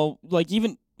don't know, like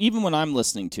even when I'm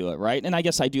listening to it, right? And I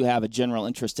guess I do have a general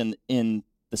interest in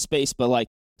the space, but like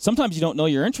sometimes you don't know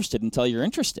you're interested until you're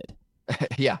interested.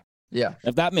 Yeah. Yeah.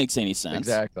 If that makes any sense.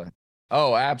 Exactly.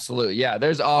 Oh, absolutely. Yeah.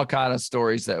 There's all kind of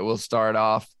stories that will start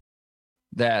off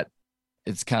that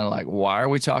it's kind of like, why are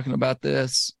we talking about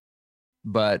this?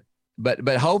 But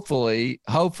hopefully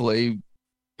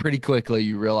pretty quickly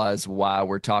you realize why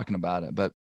we're talking about it.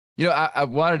 But, I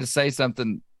wanted to say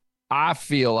something. I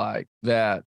feel like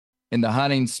that in the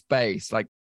hunting space, like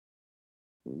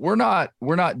we're not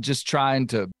just trying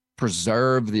to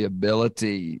preserve the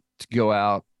ability to go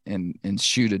out and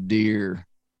shoot a deer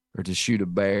or to shoot a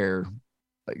bear.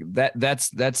 Like that's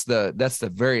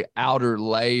the very outer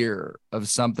layer of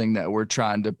something that we're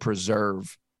trying to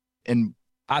preserve. And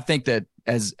I think that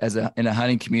in a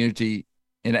hunting community,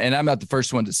 and I'm not the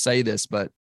first one to say this,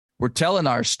 but we're telling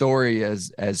our story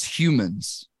as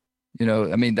humans.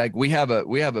 I mean, like we have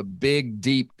a big,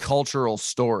 deep cultural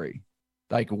story.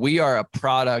 Like we are a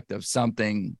product of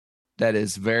something that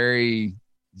is very,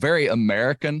 very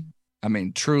American. I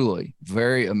mean, truly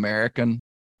very American.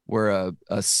 We're a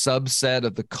subset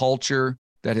of the culture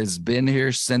that has been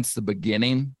here since the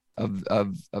beginning of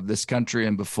this country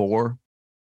and before.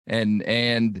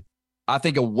 And I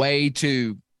think a way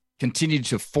to continue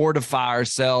to fortify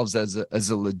ourselves as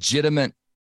a legitimate,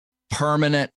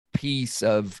 permanent piece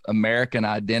of American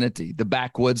identity, the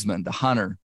backwoodsman, the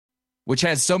hunter, which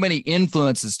has so many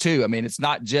influences too. I mean, that's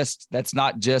not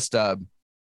just an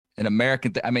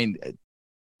American thing. I mean,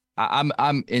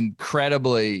 I'm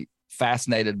incredibly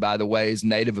fascinated by the ways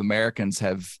Native Americans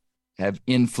have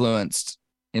influenced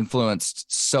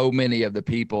so many of the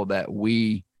people that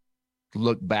we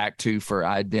look back to for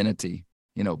identity.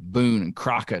 Boone and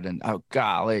Crockett, and oh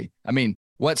golly, I mean,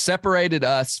 what separated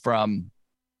us from,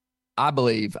 I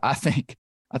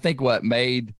think what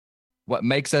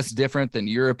makes us different than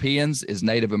Europeans is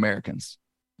Native Americans.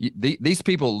 These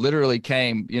people literally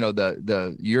came,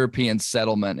 the European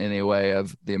settlement anyway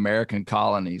of the American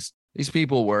colonies. These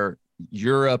people were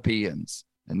Europeans,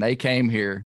 and they came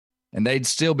here, and they'd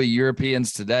still be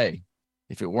Europeans today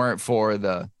if it weren't for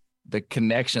the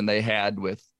connection they had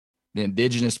with the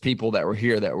indigenous people that were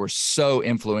here that were so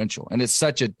influential. And it's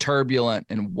such a turbulent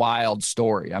and wild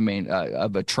story. I mean,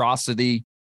 of atrocity,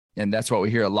 and that's what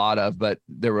we hear a lot of, but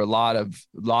there were a lot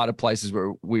of places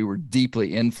where we were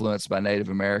deeply influenced by Native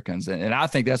Americans. And I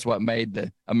think that's what made the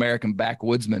American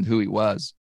backwoodsman who he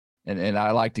was. And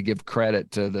I like to give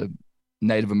credit to the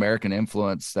Native American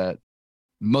influence that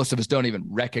most of us don't even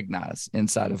recognize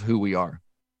inside of who we are.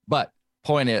 But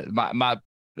point is,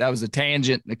 that was a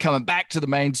tangent. Coming back to the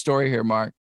main story here,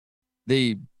 Mark,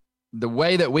 the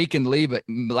way that we can leave a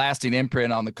lasting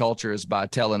imprint on the culture is by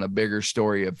telling a bigger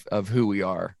story of who we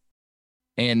are,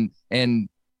 and having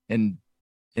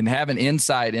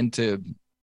insight into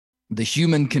the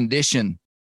human condition.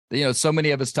 So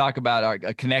many of us talk about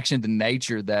a connection to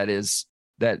nature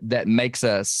that makes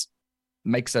us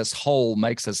whole,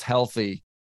 makes us healthy.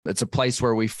 It's a place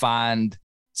where we find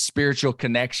spiritual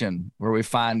connection, where we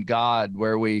find God,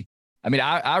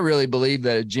 I really believe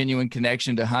that a genuine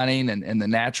connection to hunting and the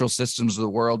natural systems of the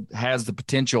world has the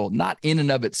potential, not in and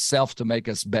of itself, to make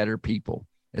us better people.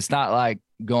 It's not like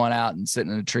going out and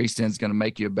sitting in a tree stand is going to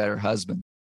make you a better husband,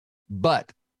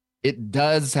 but it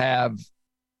does have,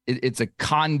 it's a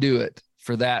conduit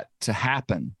for that to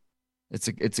happen. It's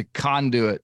a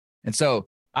conduit. And so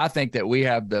I think that we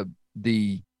have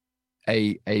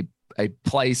a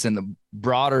place in the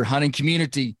broader hunting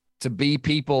community to be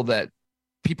people that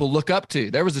people look up to.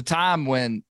 There was a time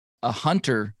when a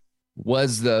hunter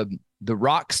was the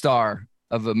rock star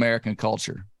of American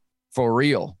culture, for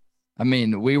real. I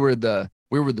mean, we were the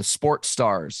sports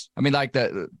stars. I mean, like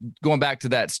that, going back to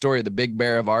that story, the Big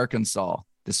Bear of Arkansas,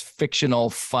 this fictional,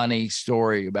 funny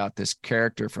story about this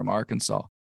character from Arkansas.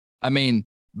 I mean,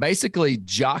 basically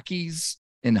jockeys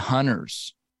and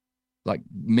hunters, like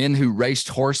men who raced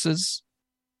horses,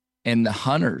 and the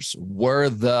hunters were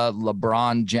the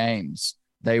LeBron James.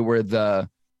 They were the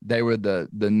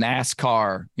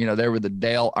NASCAR, they were the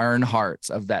Dale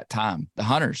Earnhardts of that time, the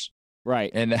hunters.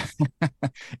 Right. And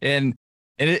and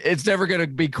it's never going to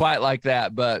be quite like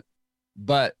that. But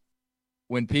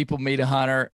when people meet a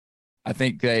hunter, I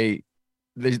think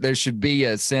there should be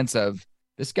a sense of,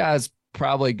 this guy's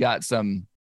probably got some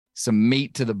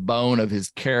meat to the bone of his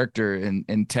character and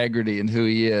integrity and who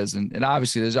he is. And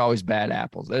obviously there's always bad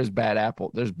apples. There's bad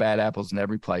apples in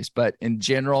every place. But in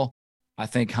general, I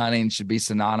think hunting should be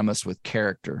synonymous with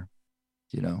character,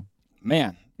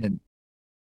 Man, and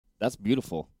that's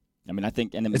beautiful. I mean, I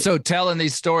think, and so telling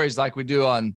these stories like we do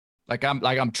on, like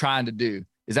I'm trying to do,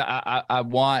 is I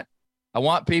want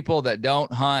people that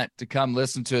don't hunt to come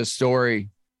listen to a story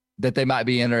that they might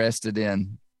be interested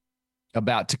in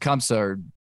about Tecumseh or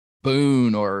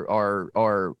Boone,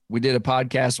 or we did a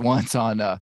podcast once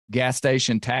on gas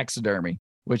station taxidermy,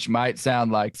 which might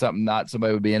sound like something not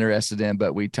somebody would be interested in,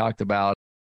 but we talked about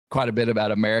quite a bit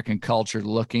about American culture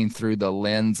looking through the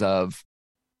lens of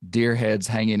deer heads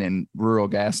hanging in rural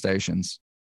gas stations.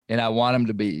 And I want them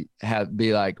to be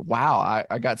like, wow,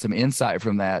 I got some insight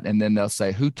from that. And then they'll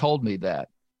say, who told me that?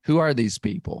 Who are these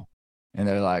people? And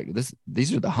they're like,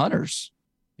 these are the hunters,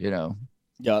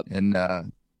 Yep.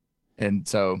 And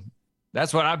so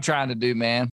that's what I'm trying to do,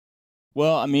 man.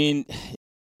 Well, I mean,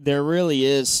 there really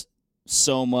is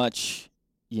so much,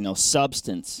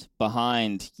 substance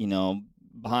behind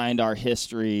our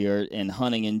history and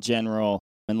hunting in general.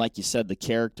 And like you said, the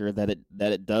character that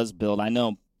it does build. I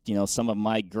know, some of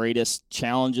my greatest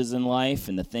challenges in life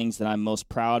and the things that I'm most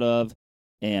proud of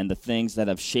and the things that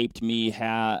have shaped me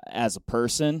as a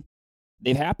person,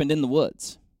 they've happened in the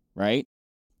woods, right?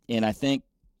 And I think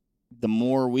the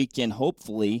more we can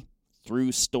hopefully,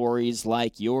 through stories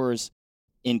like yours,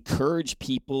 encourage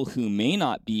people who may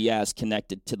not be as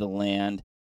connected to the land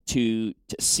to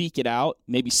seek it out,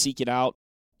 maybe seek it out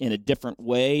in a different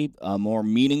way, a more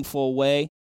meaningful way.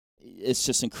 It's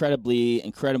just incredibly,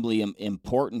 incredibly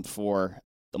important for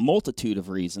a multitude of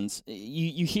reasons.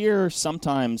 You hear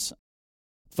sometimes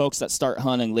folks that start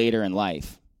hunting later in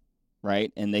life,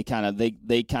 right? And they kind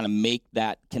of make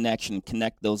that connection,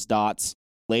 connect those dots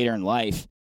later in life.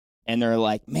 And they're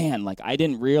like, man, like I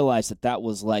didn't realize that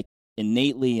was like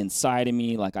innately inside of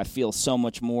me. Like I feel so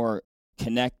much more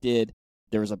connected.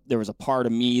 There was a part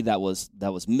of me that was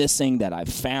missing that I've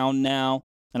found now.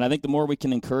 And I think the more we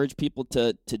can encourage people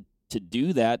to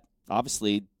do that,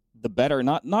 obviously the better,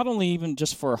 not only even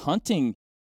just for hunting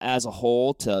as a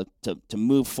whole to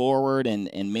move forward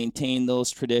and maintain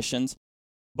those traditions,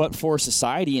 but for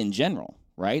society in general,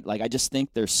 right? Like I just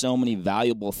think there's so many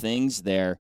valuable things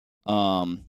there.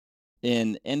 And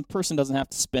person doesn't have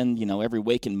to spend, every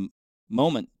waking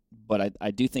moment, but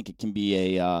I do think it can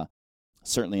be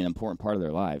certainly an important part of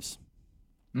their lives.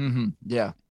 Mm-hmm.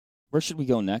 Yeah. Where should we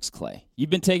go next, Clay? You've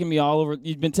been taking me all over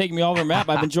the map.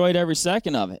 I've enjoyed every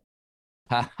second of it.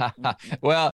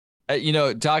 Well,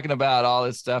 talking about all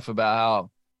this stuff about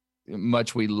how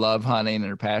much we love hunting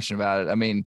and are passionate about it. I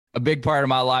mean, a big part of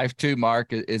my life too,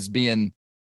 Mark, is being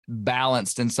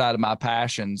balanced inside of my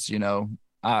passions.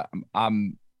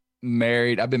 I'm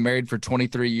married. I've been married for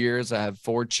 23 years. I have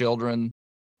 4 children,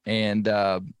 and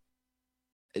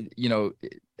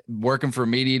working for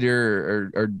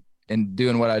MeatEater and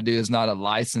doing what I do is not a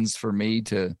license for me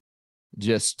to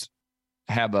just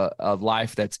have a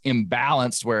life that's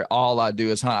imbalanced where all I do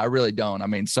is hunt. I really don't. I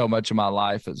mean, so much of my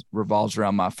life revolves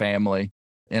around my family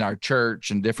and our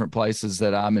church and different places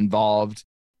that I'm involved.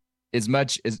 As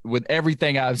much as with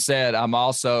everything I've said, I'm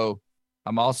also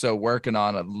working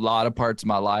on a lot of parts of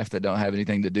my life that don't have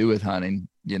anything to do with hunting,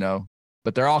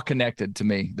 but they're all connected to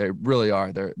me. They really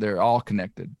are. They're all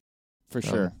connected. For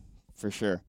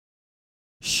sure.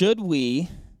 Should we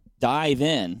dive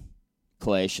in,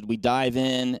 Clay? Should we dive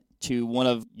in to one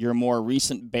of your more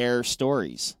recent bear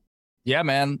stories? Yeah,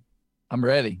 man. I'm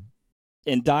ready.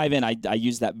 And dive in. I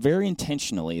used that very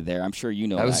intentionally there. I'm sure you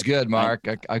know that. That was good, Mark.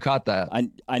 I caught that.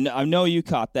 I know you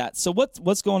caught that. So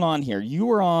what's going on here? You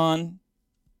were on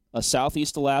a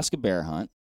Southeast Alaska bear hunt.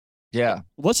 Yeah.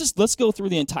 Let's go through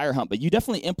the entire hunt, but you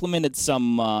definitely implemented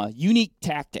some unique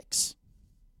tactics.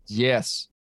 Yes.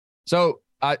 So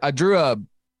I drew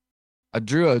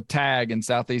a tag in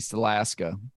Southeast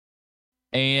Alaska,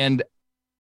 and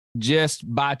just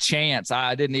by chance,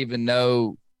 I didn't even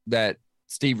know that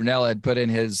Steve Ranella had put in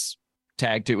his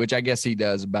tag to, which I guess he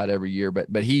does about every year,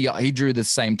 but he drew the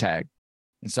same tag.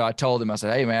 And so I told him, I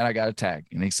said, hey man, I got a tag.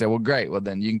 And he said, well, great. Well,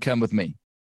 then you can come with me.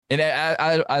 And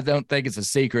I don't think it's a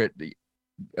secret.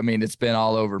 I mean, it's been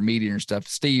all over media and stuff.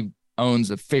 Steve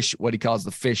owns what he calls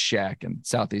the fish shack in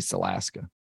Southeast Alaska.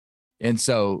 And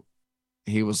so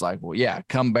he was like, well, yeah,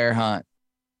 come bear hunt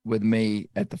with me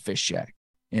at the fish shack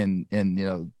in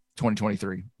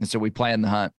 2023. And so we planned the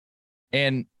hunt.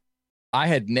 And I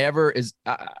had never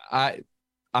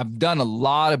I've done a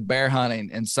lot of bear hunting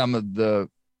in some of the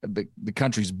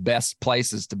country's best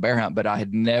places to bear hunt, but I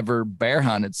had never bear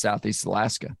hunted Southeast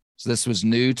Alaska. So this was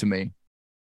new to me.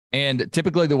 And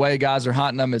typically the way guys are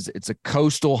hunting them is it's a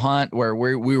coastal hunt where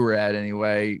we were at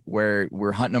anyway, where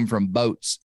we're hunting them from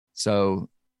boats. So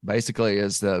basically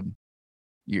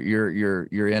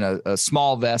you're in a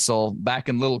small vessel back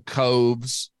in little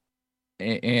coves.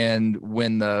 And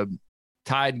when the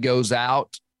tide goes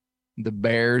out, the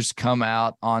bears come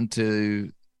out onto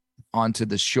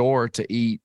the shore to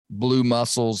eat blue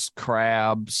mussels,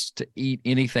 crabs, to eat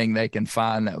anything they can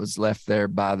find that was left there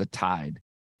by the tide.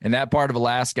 And that part of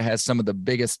Alaska has some of the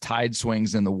biggest tide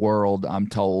swings in the world, I'm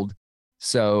told.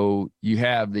 So you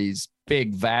have these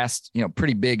big, vast,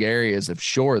 pretty big areas of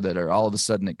shore that are all of a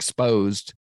sudden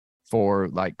exposed for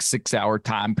like 6-hour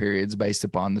time periods based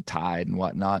upon the tide and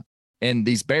whatnot. And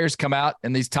these bears come out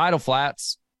in these tidal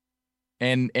flats,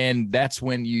 and that's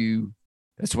when you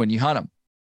hunt them.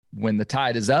 When the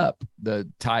tide is up, the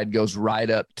tide goes right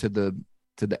up to the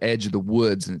edge of the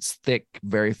woods, and it's thick,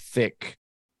 very thick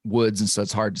woods. And so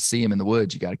it's hard to see them in the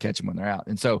woods. You got to catch them when they're out.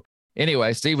 And so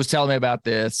anyway, Steve was telling me about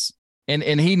this, and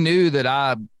he knew that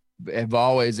I have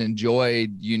always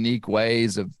enjoyed unique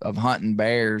ways of hunting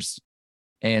bears.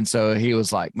 And so he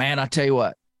was like, man, I tell you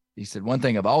what, he said, one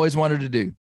thing I've always wanted to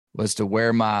do was to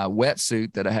wear my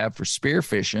wetsuit that I have for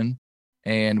spearfishing.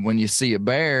 And when you see a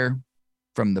bear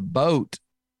from the boat,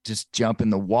 just jump in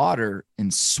the water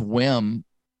and swim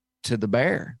to the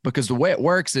bear. Because the way it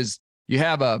works is you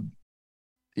have a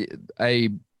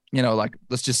like,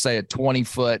 let's just say a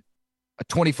 20-foot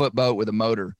boat with a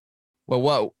motor.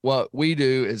 Well, what we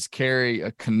do is carry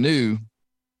a canoe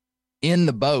in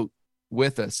the boat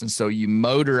with us. And so you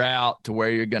motor out to where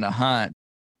you're going to hunt.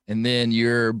 And then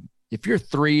if you're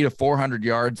 300 to 400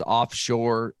 yards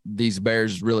offshore, these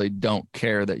bears really don't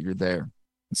care that you're there.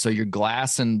 So you're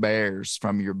glassing bears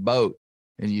from your boat,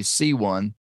 and you see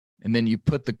one, and then you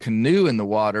put the canoe in the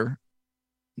water,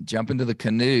 jump into the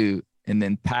canoe, and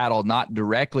then paddle not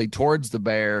directly towards the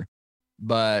bear,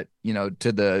 but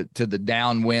to the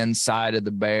downwind side of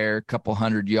the bear, a couple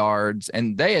 100 yards.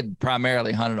 And they had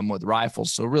primarily hunted them with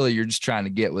rifles, so really you're just trying to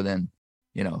get within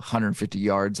 150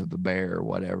 yards of the bear or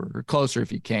whatever, or closer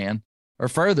if you can, or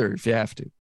further if you have to.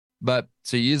 But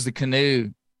so you use the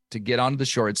canoe to get onto the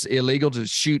shore. It's illegal to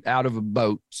shoot out of a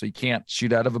boat, so you can't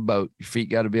shoot out of a boat. Your feet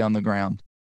got to be on the ground.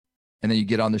 And then you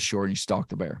get on the shore and you stalk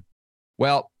the bear.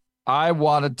 Well, I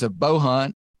wanted to bow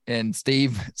hunt, and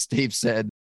Steve said,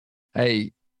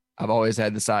 hey, I've always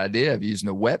had this idea of using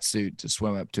a wetsuit to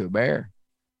swim up to a bear.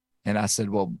 And I said,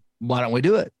 well, why don't we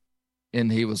do it? And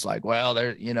he was like, well,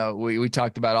 we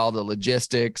talked about all the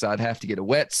logistics. I'd have to get a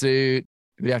wetsuit.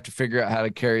 We'd have to figure out how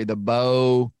to carry the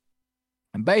bow.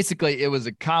 And basically it was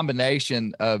a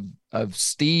combination of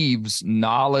Steve's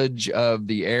knowledge of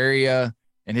the area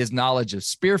and his knowledge of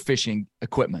spearfishing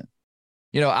equipment.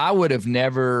 I would have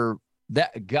never,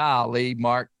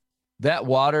 Mark, that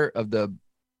water of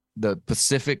the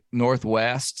Pacific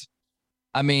Northwest.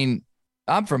 I mean,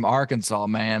 I'm from Arkansas,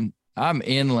 man. I'm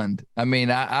inland. I mean,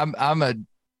 I'm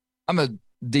a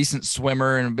decent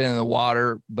swimmer and have been in the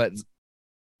water, but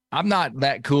I'm not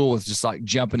that cool with just like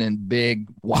jumping in big,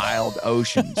 wild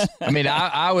oceans. I mean,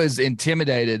 I was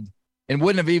intimidated and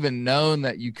wouldn't have even known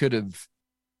that you could have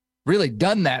really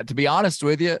done that, to be honest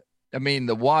with you. I mean,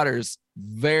 the water's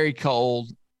very cold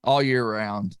all year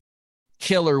round.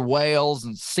 Killer whales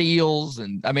and seals.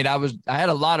 And I mean, I had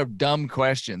a lot of dumb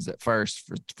questions at first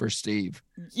for Steve.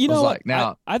 I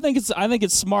think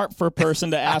it's smart for a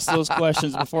person to ask those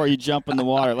questions before you jump in the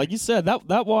water. Like you said,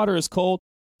 that water is cold.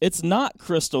 It's not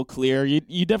crystal clear.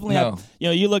 You definitely have,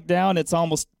 you look down, it's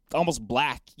almost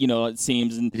black, it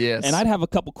seems. And yes. And I'd have a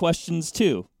couple questions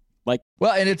too. And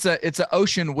it's an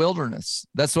ocean wilderness.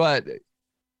 That's what,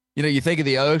 you think of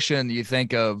the ocean, you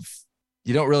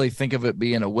don't really think of it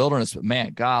being a wilderness, but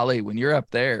man, golly, when you're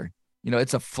up there,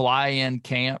 it's a fly-in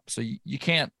camp. So you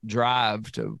can't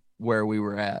drive to where we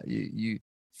were at. You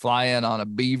fly in on a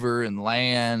beaver and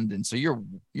land. And so you're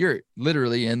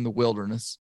literally in the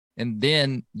wilderness. And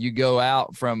then you go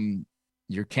out from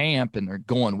your camp and they're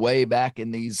going way back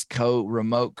in these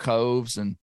remote coves.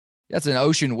 And that's an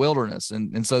ocean wilderness.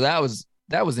 And so that was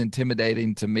was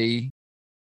intimidating to me.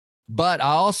 But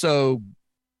I also,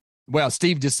 well,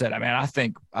 Steve just said, I mean, I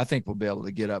think we'll be able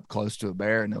to get up close to a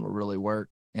bear and it'll really work.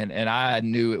 And I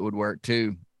knew it would work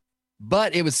too.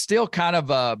 But it was still kind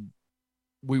of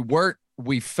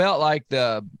we felt like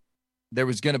there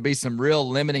was going to be some real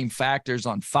limiting factors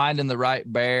on finding the right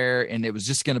bear, and it was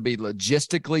just going to be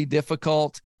logistically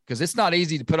difficult because it's not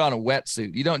easy to put on a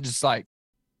wetsuit. You don't just like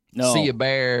see a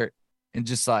bear and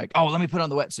just like, oh, let me put on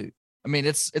the wetsuit. I mean,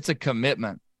 it's a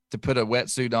commitment to put a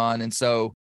wetsuit on. And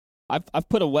so I've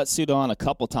put a wetsuit on a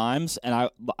couple times, and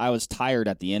I was tired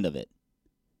at the end of it.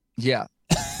 Yeah.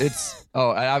 It's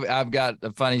I've got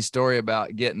a funny story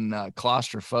about getting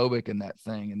claustrophobic in that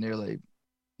thing and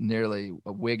nearly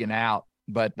wigging out,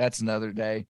 but that's another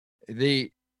day.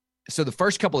 So the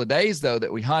first couple of days though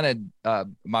that we hunted,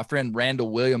 my friend Randall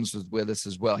Williams was with us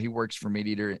as well. He works for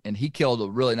MeatEater, and he killed a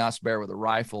really nice bear with a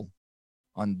rifle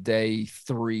on day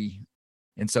 3.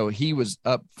 And so he was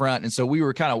up front. And so we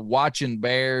were kind of watching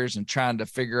bears and trying to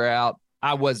figure out.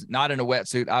 I was not in a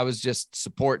wetsuit. I was just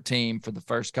support team for the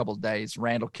first couple of days.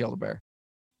 Randall killed a bear.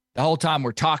 The whole time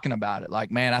we're talking about it,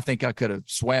 like, man, I think I could have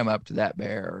swam up to that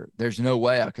bear, or there's no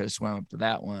way I could have swam up to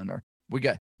that one. Or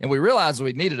we realized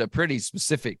we needed a pretty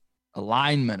specific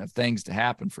alignment of things to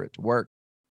happen for it to work.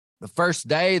 The first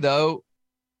day though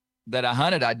that I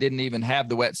hunted, I didn't even have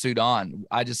the wetsuit on.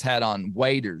 I just had on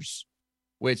waders,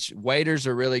 which waders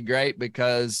are really great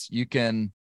because you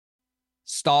can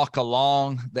stalk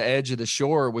along the edge of the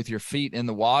shore with your feet in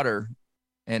the water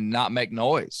and not make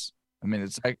noise. I mean,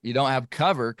 it's like you don't have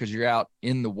cover because you're out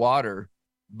in the water,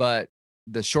 but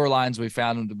the shorelines, we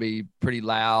found them to be pretty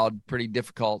loud, pretty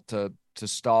difficult to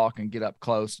stalk and get up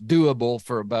close. Doable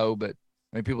for a bow, but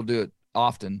I mean, people do it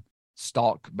often,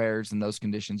 stalk bears in those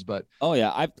conditions. But oh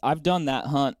yeah, I've done that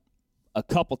hunt a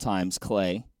couple times,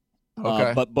 Clay.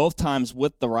 Okay. But both times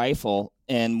with the rifle.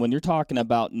 And when you're talking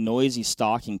about noisy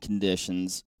stalking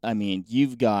conditions, I mean,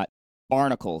 you've got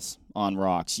barnacles on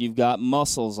rocks. You've got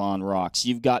mussels on rocks.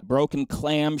 You've got broken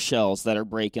clam shells that are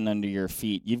breaking under your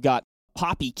feet. You've got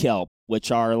poppy kelp, which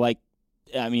are like,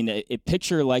 I mean, a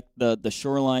picture like the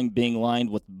shoreline being lined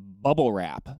with bubble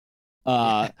wrap.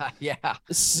 Yeah.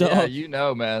 So yeah, you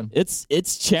know, man,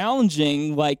 it's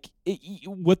challenging. Like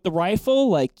with the rifle,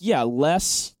 like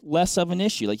less of an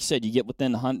issue. Like you said, you get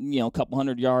within a couple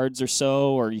hundred yards or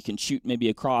so, or you can shoot maybe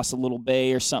across a little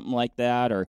bay or something like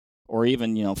that, or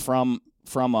even from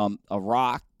a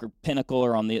rock or pinnacle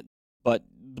or on the. But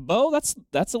the bow,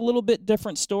 that's a little bit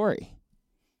different story.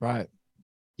 Right.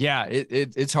 Yeah,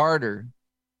 it's harder,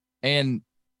 and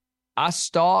I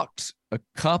stalked a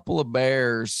couple of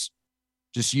bears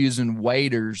just using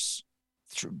waders,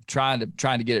 trying to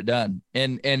get it done,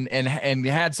 and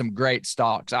had some great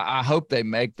stalks. I hope they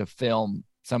make the film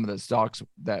some of the stalks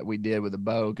that we did with the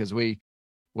bow, because we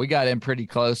got in pretty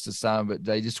close to some, but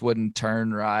they just wouldn't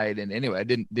turn right. And anyway, I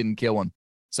didn't kill one.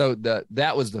 So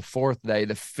that was the 4th day.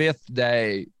 The 5th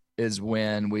day is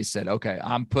when we said, okay,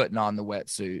 I'm putting on the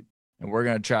wetsuit and we're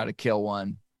going to try to kill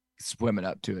one swimming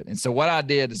up to it. And so what I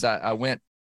did is I went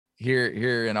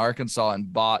here in Arkansas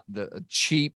and bought a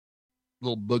cheap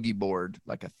little boogie board,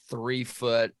 like a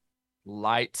 3-foot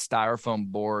light styrofoam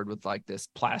board with like this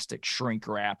plastic shrink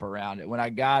wrap around it. When I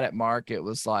got it, Mark, it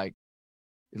was like,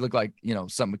 it looked like,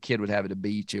 something a kid would have at a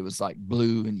beach. It was like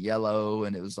blue and yellow,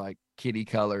 and it was like kitty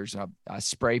colors. I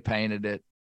spray painted it.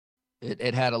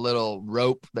 It had a little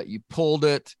rope that you pulled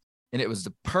it, and it was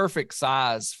the perfect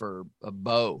size for a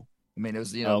bow. I mean, it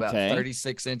was, about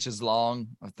 36 inches long,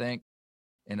 I think,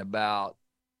 and about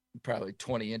probably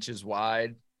 20 inches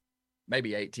wide,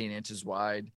 maybe 18 inches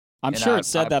wide. I'm sure it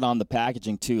said that on the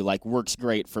packaging too, like works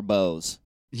great for bows.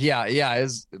 Yeah.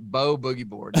 It's bow boogie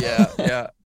board. Yeah. Yeah.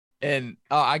 And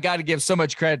I got to give so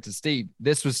much credit to Steve.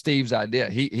 This was Steve's idea.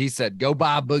 He said, go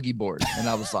buy a boogie board. And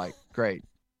I was like, great.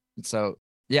 And so,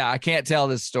 yeah, I can't tell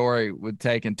this story with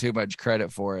taking too much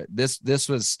credit for it. This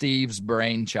was Steve's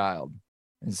brainchild.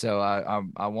 And so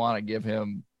I want to give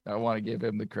him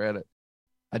the credit.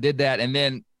 I did that. And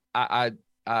then I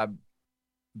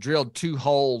drilled 2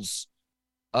 holes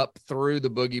up through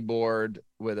the boogie board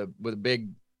with a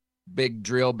big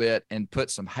drill bit and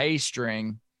put some hay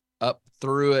string up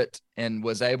through it, and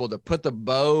was able to put the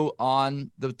bow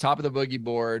on the top of the boogie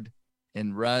board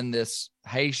and run this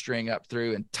hay string up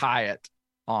through and tie it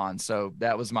on. So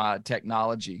that was my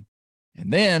technology.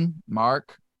 And then,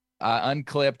 Mark, I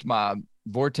unclipped my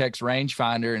Vortex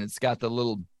rangefinder, and it's got the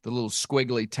little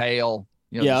squiggly tail,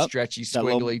 the stretchy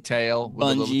squiggly tail,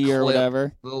 with bungee or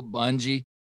whatever, little bungee.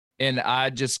 And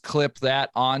I just clipped that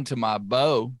onto my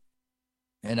bow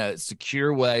in a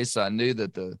secure way, so I knew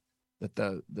that the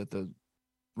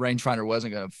rangefinder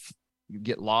wasn't going to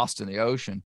get lost in the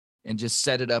ocean, and just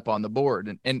set it up on the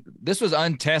board. And this was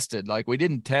untested. Like, we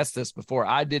didn't test this before.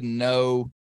 I didn't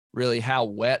know really how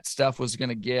wet stuff was going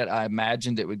to get. I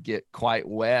imagined it would get quite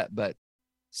wet, but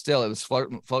still it was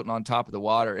floating on top of the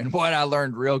water. And what I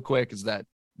learned real quick is that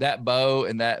bow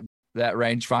and that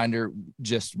rangefinder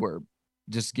were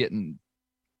just getting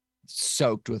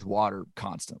soaked with water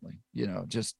constantly,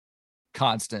 just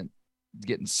constant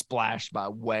getting splashed by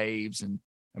waves. And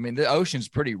I mean, the ocean's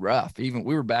pretty rough. Even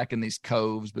we were back in these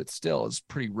coves, but still it's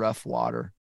pretty rough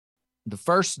water. The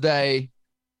first day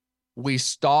we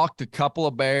stalked a couple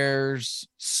of bears,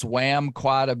 swam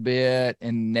quite a bit,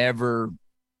 and never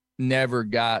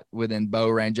got within bow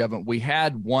range of them. We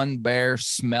had one bear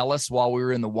smell us while we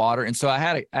were in the water. And so I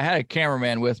had a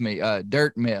cameraman with me,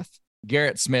 Dirt Myth.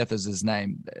 Garrett Smith is his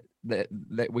name. That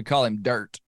we call him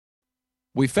Dirt.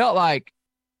 We felt like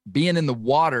being in the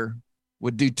water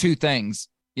would do two things.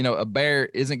 A bear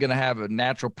isn't going to have a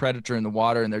natural predator in the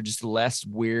water, and they're just less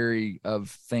weary of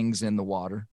things in the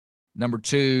water. Number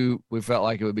two, we felt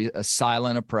like it would be a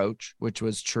silent approach, which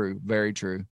was true, very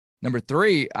true. Number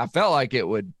three, I felt like it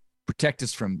would protect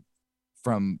us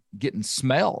from getting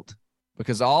smelled,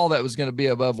 because all that was going to be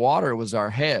above water was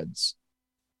our heads.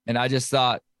 And I just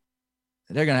thought,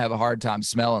 they're going to have a hard time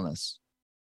smelling us.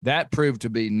 That proved to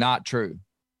be not true.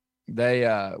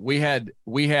 We had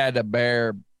a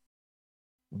bear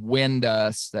wind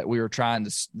us that we were trying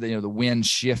to, the wind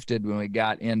shifted when we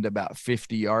got into about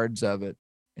 50 yards of it.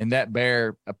 And that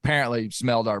bear apparently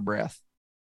smelled our breath,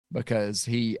 because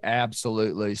he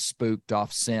absolutely spooked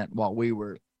off scent while we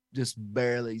were just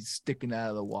barely sticking out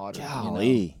of the water.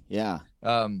 Golly, yeah.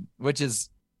 Which is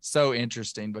so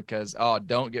interesting, because,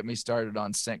 don't get me started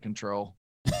on scent control.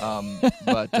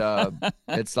 But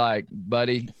it's like,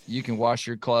 buddy, you can wash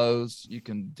your clothes, you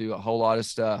can do a whole lot of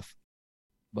stuff,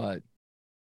 but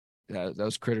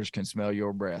those critters can smell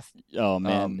your breath. Oh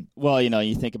man. Well,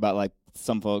 you think about like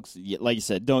some folks, like you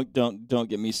said, don't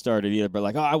get me started either, but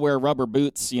like, I wear rubber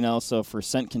boots, so for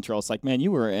scent control, it's like, man,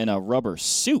 you were in a rubber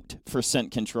suit for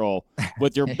scent control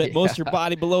with your Yeah. most of your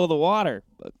body below the water.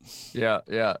 But Yeah.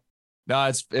 No,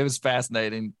 it was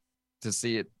fascinating to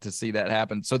see that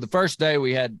happen. So the first day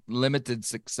we had limited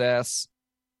success.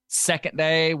 Second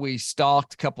day we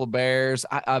stalked a couple of bears.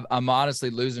 I'm honestly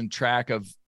losing track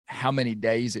of how many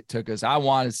days it took us. I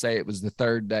want to say it was the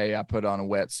third day I put on a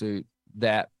wetsuit.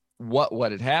 That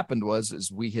what had happened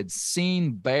is we had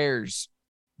seen bears.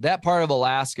 That part of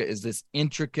Alaska is this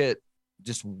intricate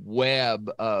just web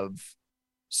of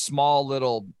small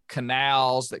little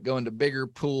canals that go into bigger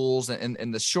pools,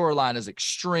 and the shoreline is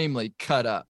extremely cut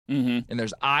up. mm-hmm. And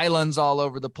there's islands all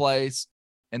over the place.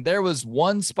 And there was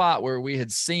one spot where we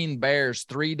had seen bears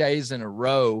 3 days in a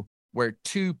row, where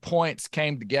 2 points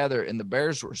came together, and the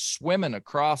bears were swimming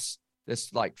across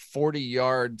this like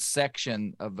 40-yard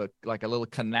section of a little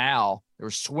canal. They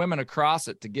were swimming across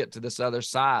it to get to this other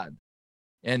side.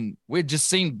 And we'd just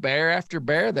seen bear after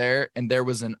bear there. And there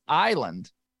was an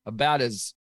island about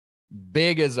as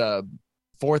big as a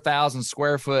 4,000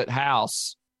 square foot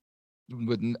house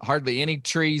with hardly any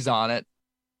trees on it,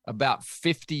 about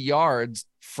 50 yards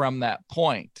from that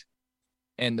point.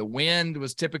 And the wind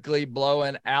was typically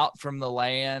blowing out from the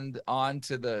land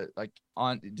onto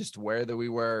on just where we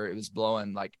were. It was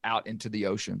blowing like out into the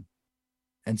ocean.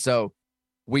 And so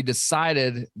we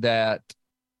decided that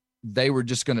they were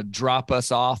just going to drop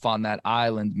us off on that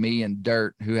island, me and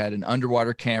Dirt, who had an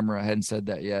underwater camera. I hadn't said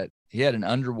that yet. He had an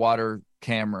underwater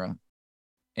camera,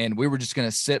 and we were just going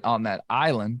to sit on that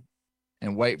island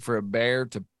and wait for a bear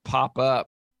to pop up.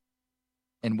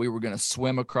 And we were going to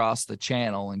swim across the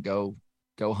channel and go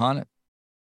hunt it.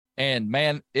 And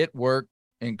man, it worked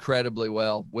incredibly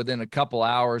well. Within a couple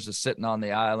hours of sitting on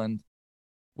the island,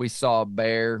 we saw a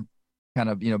bear kind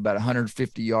of, about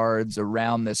 150 yards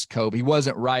around this cove. He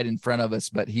wasn't right in front of us,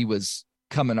 but he was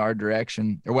coming our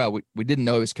direction. Or well, we didn't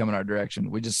know he was coming our direction.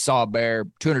 We just saw a bear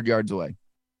 200 yards away,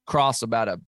 cross about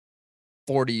a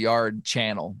 40-yard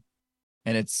channel.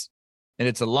 And it's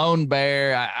a lone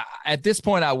bear. At this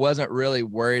point, I wasn't really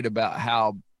worried about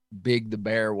how big the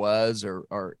bear was,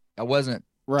 or I wasn't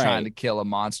trying to kill a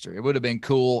monster. It would have been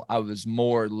cool. I was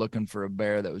more looking for a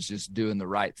bear that was just doing the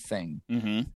right thing.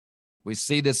 Mm-hmm. We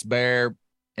see this bear,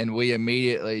 and we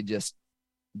immediately just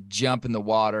jump in the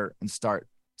water and start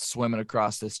swimming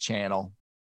across this channel.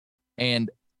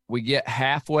 And we get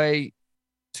halfway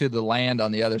to the land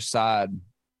on the other side,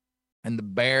 and the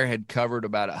bear had covered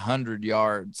about 100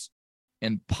 yards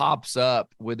and pops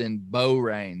up within bow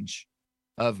range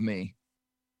of me,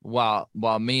 while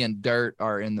me and Dirt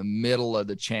are in the middle of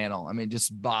the channel. I mean,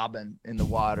 just bobbing in the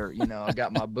water. I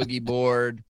got my boogie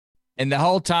board. And the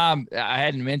whole time, I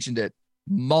hadn't mentioned it,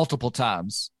 multiple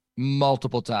times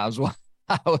while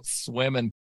I was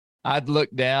swimming. I'd look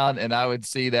down and I would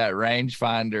see that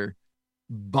rangefinder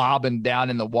bobbing down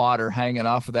in the water, hanging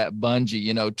off of that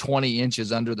bungee, 20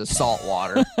 inches under the salt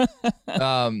water.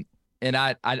 And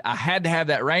I had to have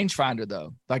that rangefinder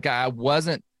though. Like I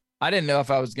didn't know if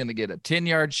I was going to get a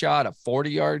 10-yard shot, a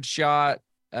 40-yard shot.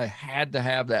 I had to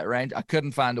have that range. I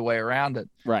couldn't find a way around it.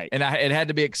 Right. And it had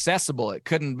to be accessible. It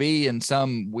couldn't be in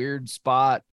some weird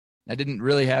spot. I didn't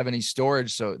really have any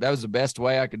storage. So that was the best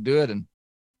way I could do it. And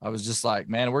I was just like,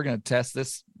 man, we're going to test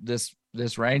this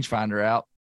rangefinder out.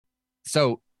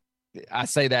 So I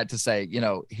say that to say,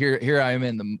 here I am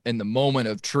in the moment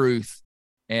of truth,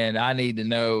 and I need to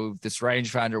know if this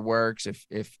rangefinder works,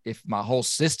 if my whole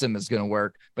system is going to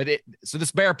work. So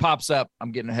this bear pops up.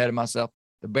 I'm getting ahead of myself.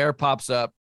 The bear pops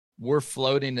up. We're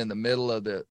floating in the middle of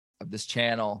this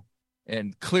channel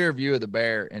and clear view of the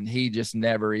bear, and he just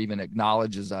never even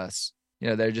acknowledges us.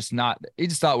 They're just not. He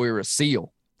just thought we were a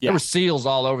seal. Yeah. There were seals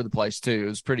all over the place too. It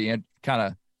was pretty it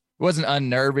wasn't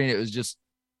unnerving. It was just,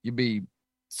 you'd be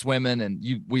swimming and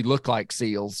we look like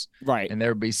seals. Right. And there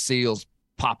would be seals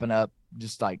popping up,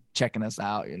 just like checking us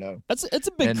out, It's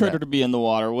a big critter to be in the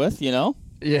water with,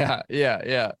 Yeah.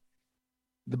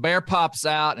 The bear pops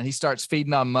out and he starts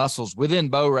feeding on mussels within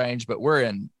bow range, but we're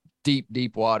in deep,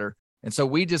 deep water. And so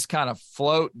we just kind of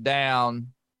float down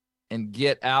and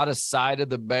get out of sight of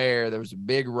the bear. There was a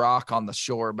big rock on the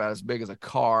shore about as big as a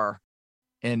car.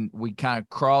 And we kind of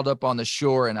crawled up on the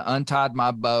shore and untied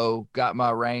my bow, got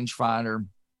my rangefinder,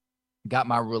 got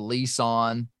my release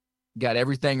on, got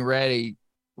everything ready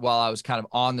while I was kind of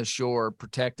on the shore,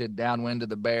 protected downwind of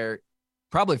the bear,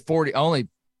 probably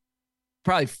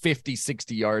 50,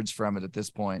 60 yards from it at this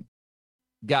point.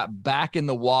 Got back in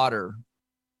the water,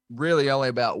 really only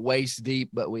about waist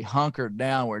deep, but we hunkered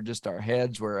down where just our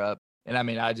heads were up. And I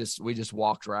mean, we just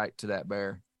walked right to that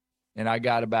bear, and I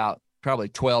got about probably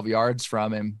 12 yards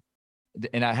from him,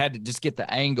 and I had to just get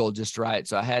the angle just right.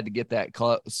 So I had to get that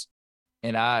close,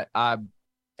 and I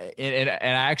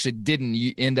actually didn't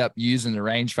end up using the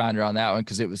rangefinder on that one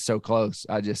because it was so close.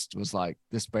 I just was like,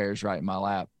 this bear's right in my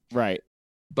lap. Right.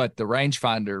 But the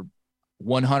rangefinder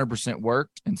 100%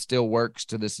 worked and still works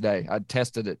to this day. I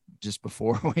tested it just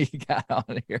before we got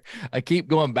on here. I keep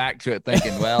going back to it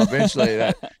thinking, well, eventually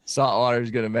that salt water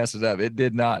is going to mess it up. It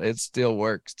did not. It still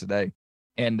works today.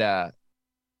 And I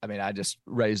just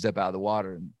raised up out of the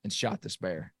water and shot this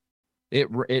bear.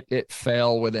 It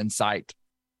fell within sight.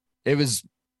 It was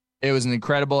an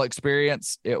incredible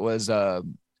experience. It was a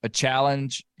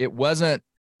challenge. It wasn't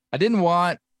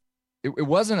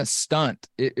a stunt.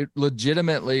 It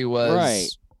legitimately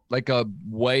was like a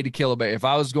way to kill a bear. If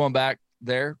I was going back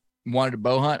there and wanted to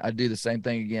bow hunt, I'd do the same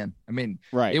thing again. I mean,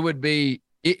 it would be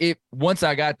once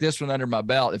I got this one under my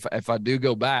belt, if I do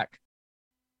go back,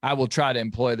 I will try to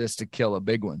employ this to kill a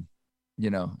big one.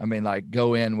 I mean, like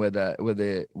go in with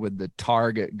the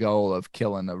target goal of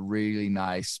killing a really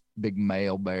nice big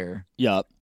male bear. Yep.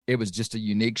 It was just a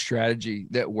unique strategy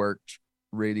that worked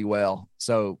really well.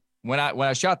 So when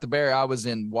I shot the bear, I was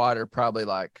in water probably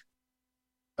like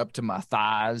up to my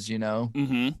thighs,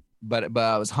 Mm-hmm. But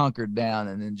I was hunkered down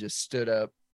and then just stood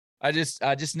up. I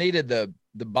just needed the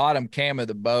bottom cam of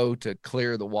the bow to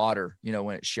clear the water,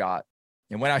 when it shot.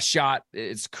 And when I shot,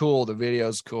 it's cool. The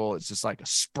video's cool. It's just like a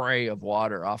spray of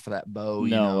water off of that bow.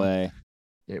 No way.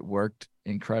 It worked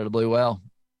incredibly well.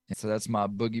 And so that's my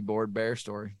boogie board bear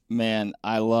story. Man,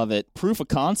 I love it. Proof of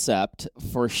concept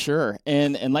for sure.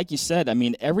 And like you said, I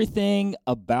mean, everything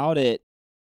about it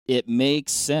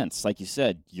makes sense. Like you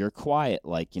said, you're quiet.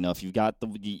 Like, if you've got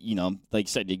like you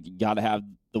said, you got to have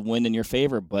the wind in your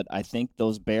favor. But I think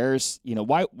those bears,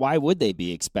 why would they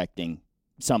be expecting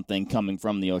something coming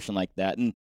from the ocean like that?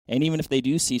 And even if they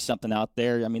do see something out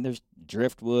there, I mean, there's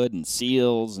driftwood and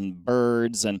seals and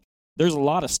birds, and there's a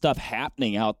lot of stuff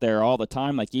happening out there all the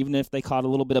time. Like, even if they caught a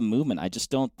little bit of movement, I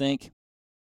just don't think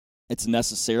it's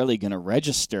necessarily going to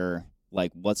register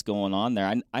like what's going on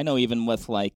there. I know even with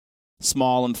like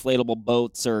small inflatable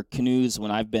boats or canoes, when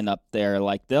I've been up there,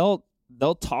 like they'll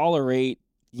tolerate,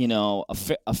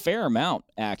 a fair amount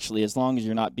actually, as long as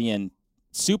you're not being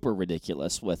super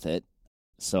ridiculous with it.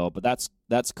 So, but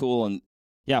that's cool. And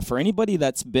yeah, for anybody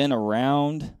that's been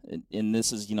around, and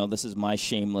this is my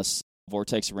shameless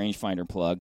Vortex rangefinder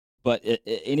plug, but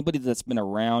anybody that's been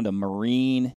around a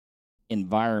marine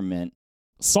environment,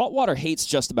 saltwater hates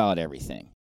just about everything.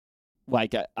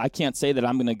 Like, I can't say that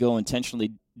I'm going to go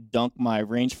intentionally dunk my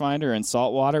rangefinder in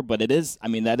saltwater, but that is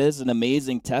an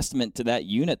amazing testament to that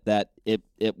unit that it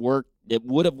worked. It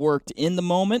would have worked in the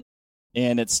moment,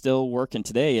 and it's still working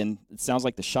today. And it sounds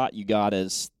like the shot you got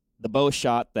is the bow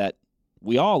shot that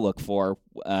we all look for,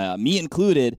 me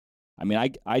included. I mean,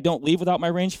 I don't leave without my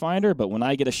rangefinder, but when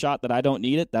I get a shot that I don't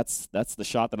need it, that's the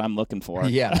shot that I'm looking for.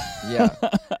 Yeah.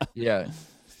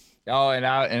 Oh, and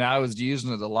I was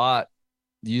using it a lot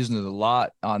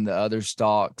on the other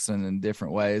stalks and in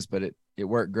different ways, but it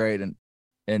worked great.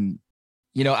 And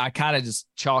I kind of just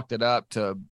chalked it up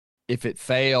to, if it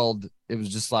failed, it was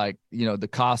just like, the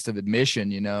cost of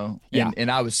admission,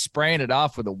 and I was spraying it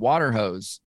off with a water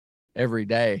hose every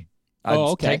day.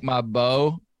 I'd take my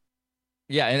bow.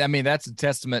 Yeah. And I mean, that's a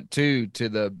testament to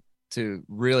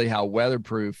really how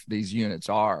weatherproof these units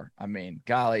are. I mean,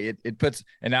 golly, it puts,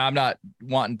 and now I'm not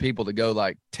wanting people to go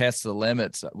like test the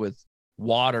limits with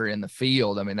water in the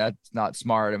field. I mean, that's not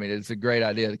smart. I mean, it's a great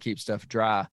idea to keep stuff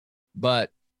dry,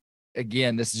 but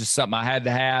again, this is just something I had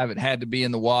to have. It had to be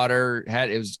in the water.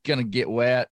 It was going to get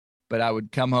wet, but I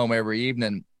would come home every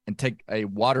evening and take a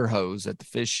water hose at the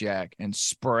fish shack and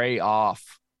spray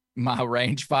off my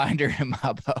rangefinder and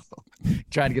my bow,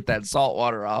 trying to get that salt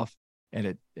water off.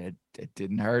 And it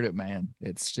didn't hurt it, man.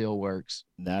 It still works.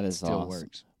 That is still awesome.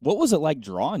 Works. What was it like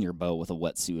drawing your bow with a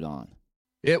wetsuit on?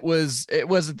 It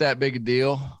wasn't that big a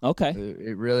deal. Okay.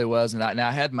 It really wasn't.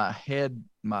 I had my head,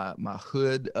 my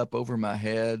hood up over my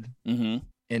head. Mm-hmm.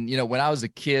 And, when I was a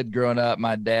kid growing up,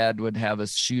 my dad would have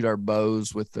us shoot our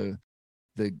bows with the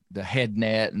head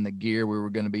net and the gear we were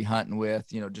going to be hunting with,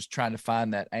 just trying to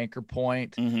find that anchor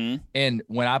point. Mm-hmm. And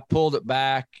when I pulled it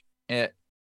back, and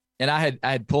I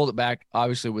had pulled it back,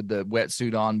 obviously, with the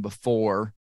wetsuit on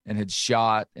before and had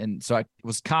shot. And so I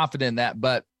was confident in that.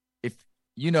 But if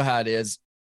you know how it is,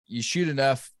 you shoot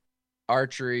enough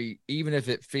archery, even if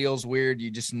it feels weird,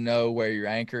 you just know where your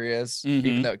anchor is. Mm-hmm.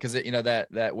 Even though, because that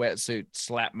wetsuit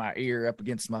slapped my ear up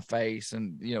against my face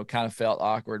and kind of felt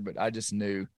awkward, but I just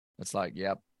knew it's like,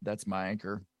 yep, that's my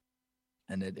anchor.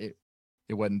 And it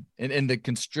wasn't, and the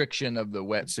constriction of the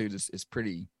wetsuit is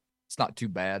pretty. It's not too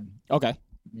bad. Okay. I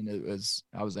mean,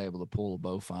 I was able to pull a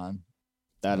bow fine.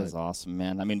 That is awesome,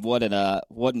 man. I mean, what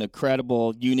an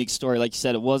incredible, unique story. Like you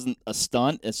said, it wasn't a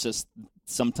stunt. It's just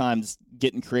sometimes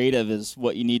getting creative is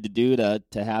what you need to do to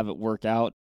have it work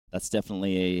out. That's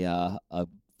definitely a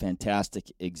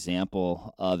fantastic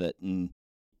example of it. And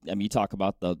I mean, you talk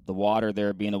about the water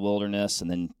there being a wilderness,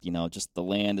 and then just the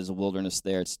land is a wilderness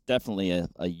there. It's definitely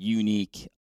a unique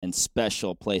and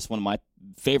special place. One of my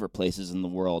favorite places in the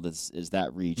world is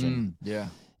that region. Yeah,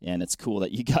 and it's cool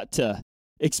that you got to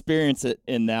experience it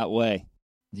in that way.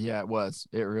 Yeah, it was.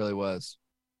 It really was.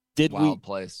 Wild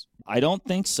place. I don't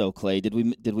think so, Clay. Did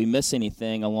we miss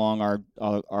anything along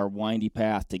our windy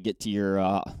path to get to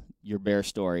your bear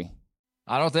story?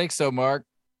 I don't think so, Mark.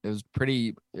 It was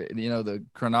pretty. The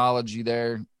chronology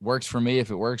there works for me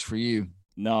if it works for you.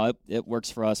 No, it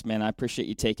works for us, man. I appreciate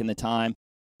you taking the time,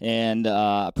 and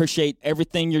appreciate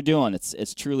everything you're doing.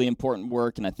 It's truly important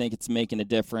work, and I think it's making a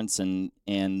difference. And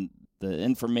the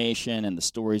information and the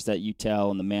stories that you tell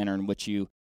and the manner in which you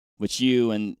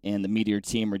and the MeatEater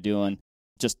team are doing,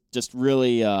 just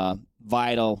really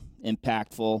vital,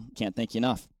 impactful. Can't thank you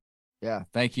enough. Yeah,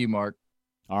 thank you, Mark.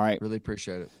 All right. Really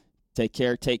appreciate it. Take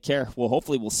care. Well,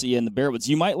 hopefully we'll see you in the bear woods.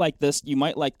 You might like this,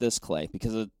 Clay,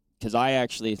 because I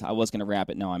was going to wrap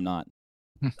it. No, I'm not.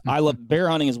 I love bear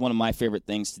hunting is one of my favorite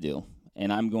things to do.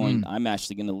 And I'm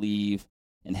actually going to leave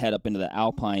and head up into the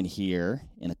Alpine here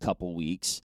in a couple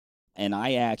weeks. And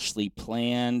I actually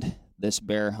planned this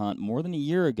bear hunt more than a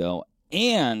year ago,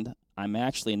 and I'm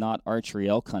actually not archery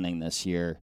elk hunting this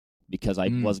year because I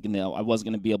was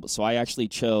gonna be able. So I actually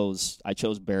chose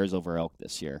bears over elk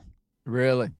this year.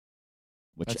 Really?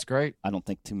 Which that's great. I don't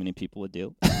think too many people would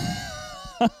do.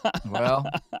 Well,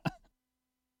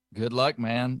 good luck,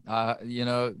 man.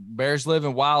 Bears live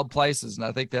in wild places, and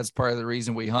I think that's part of the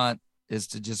reason we hunt is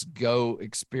to just go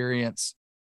experience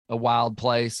a wild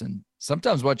place. And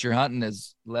sometimes what you're hunting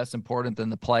is less important than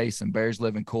the place, and bears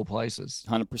live in cool places.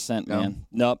 100%, man.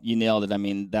 Nope, you nailed it. I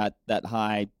mean, that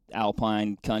high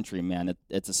alpine country, man,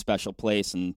 it's a special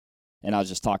place. And I was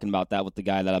just talking about that with the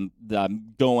guy that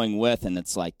I'm going with, and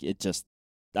it's like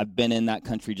I've been in that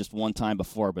country just one time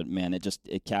before, but man,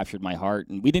 it captured my heart.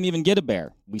 And we didn't even get a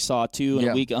bear. We saw 2 in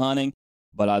a week of hunting,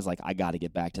 but I was like, I got to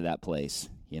get back to that place.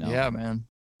 Yeah, man,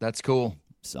 that's cool.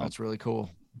 So that's really cool.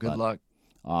 Good luck.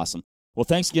 Awesome. Well,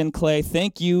 thanks again, Clay.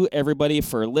 Thank you, everybody,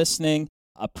 for listening.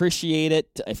 Appreciate it.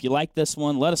 If you like this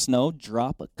one, let us know.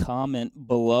 Drop a comment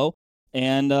below.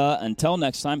 And until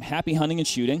next time, happy hunting and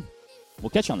shooting.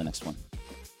 We'll catch you on the next one.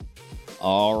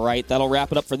 All right, that'll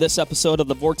wrap it up for this episode of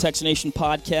the Vortex Nation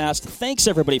podcast. Thanks,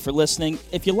 everybody, for listening.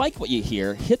 If you like what you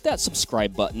hear, hit that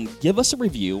subscribe button, give us a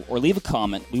review, or leave a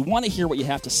comment. We want to hear what you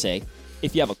have to say.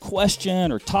 If you have a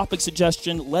question or topic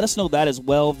suggestion, let us know that as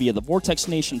well via the Vortex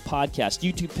Nation podcast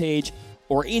YouTube page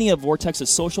or any of Vortex's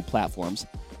social platforms.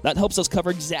 That helps us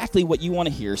cover exactly what you want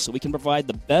to hear so we can provide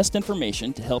the best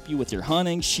information to help you with your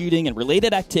hunting, shooting, and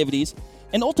related activities,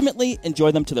 and ultimately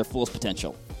enjoy them to their fullest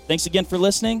potential. Thanks again for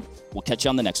listening. We'll catch you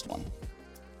on the next one.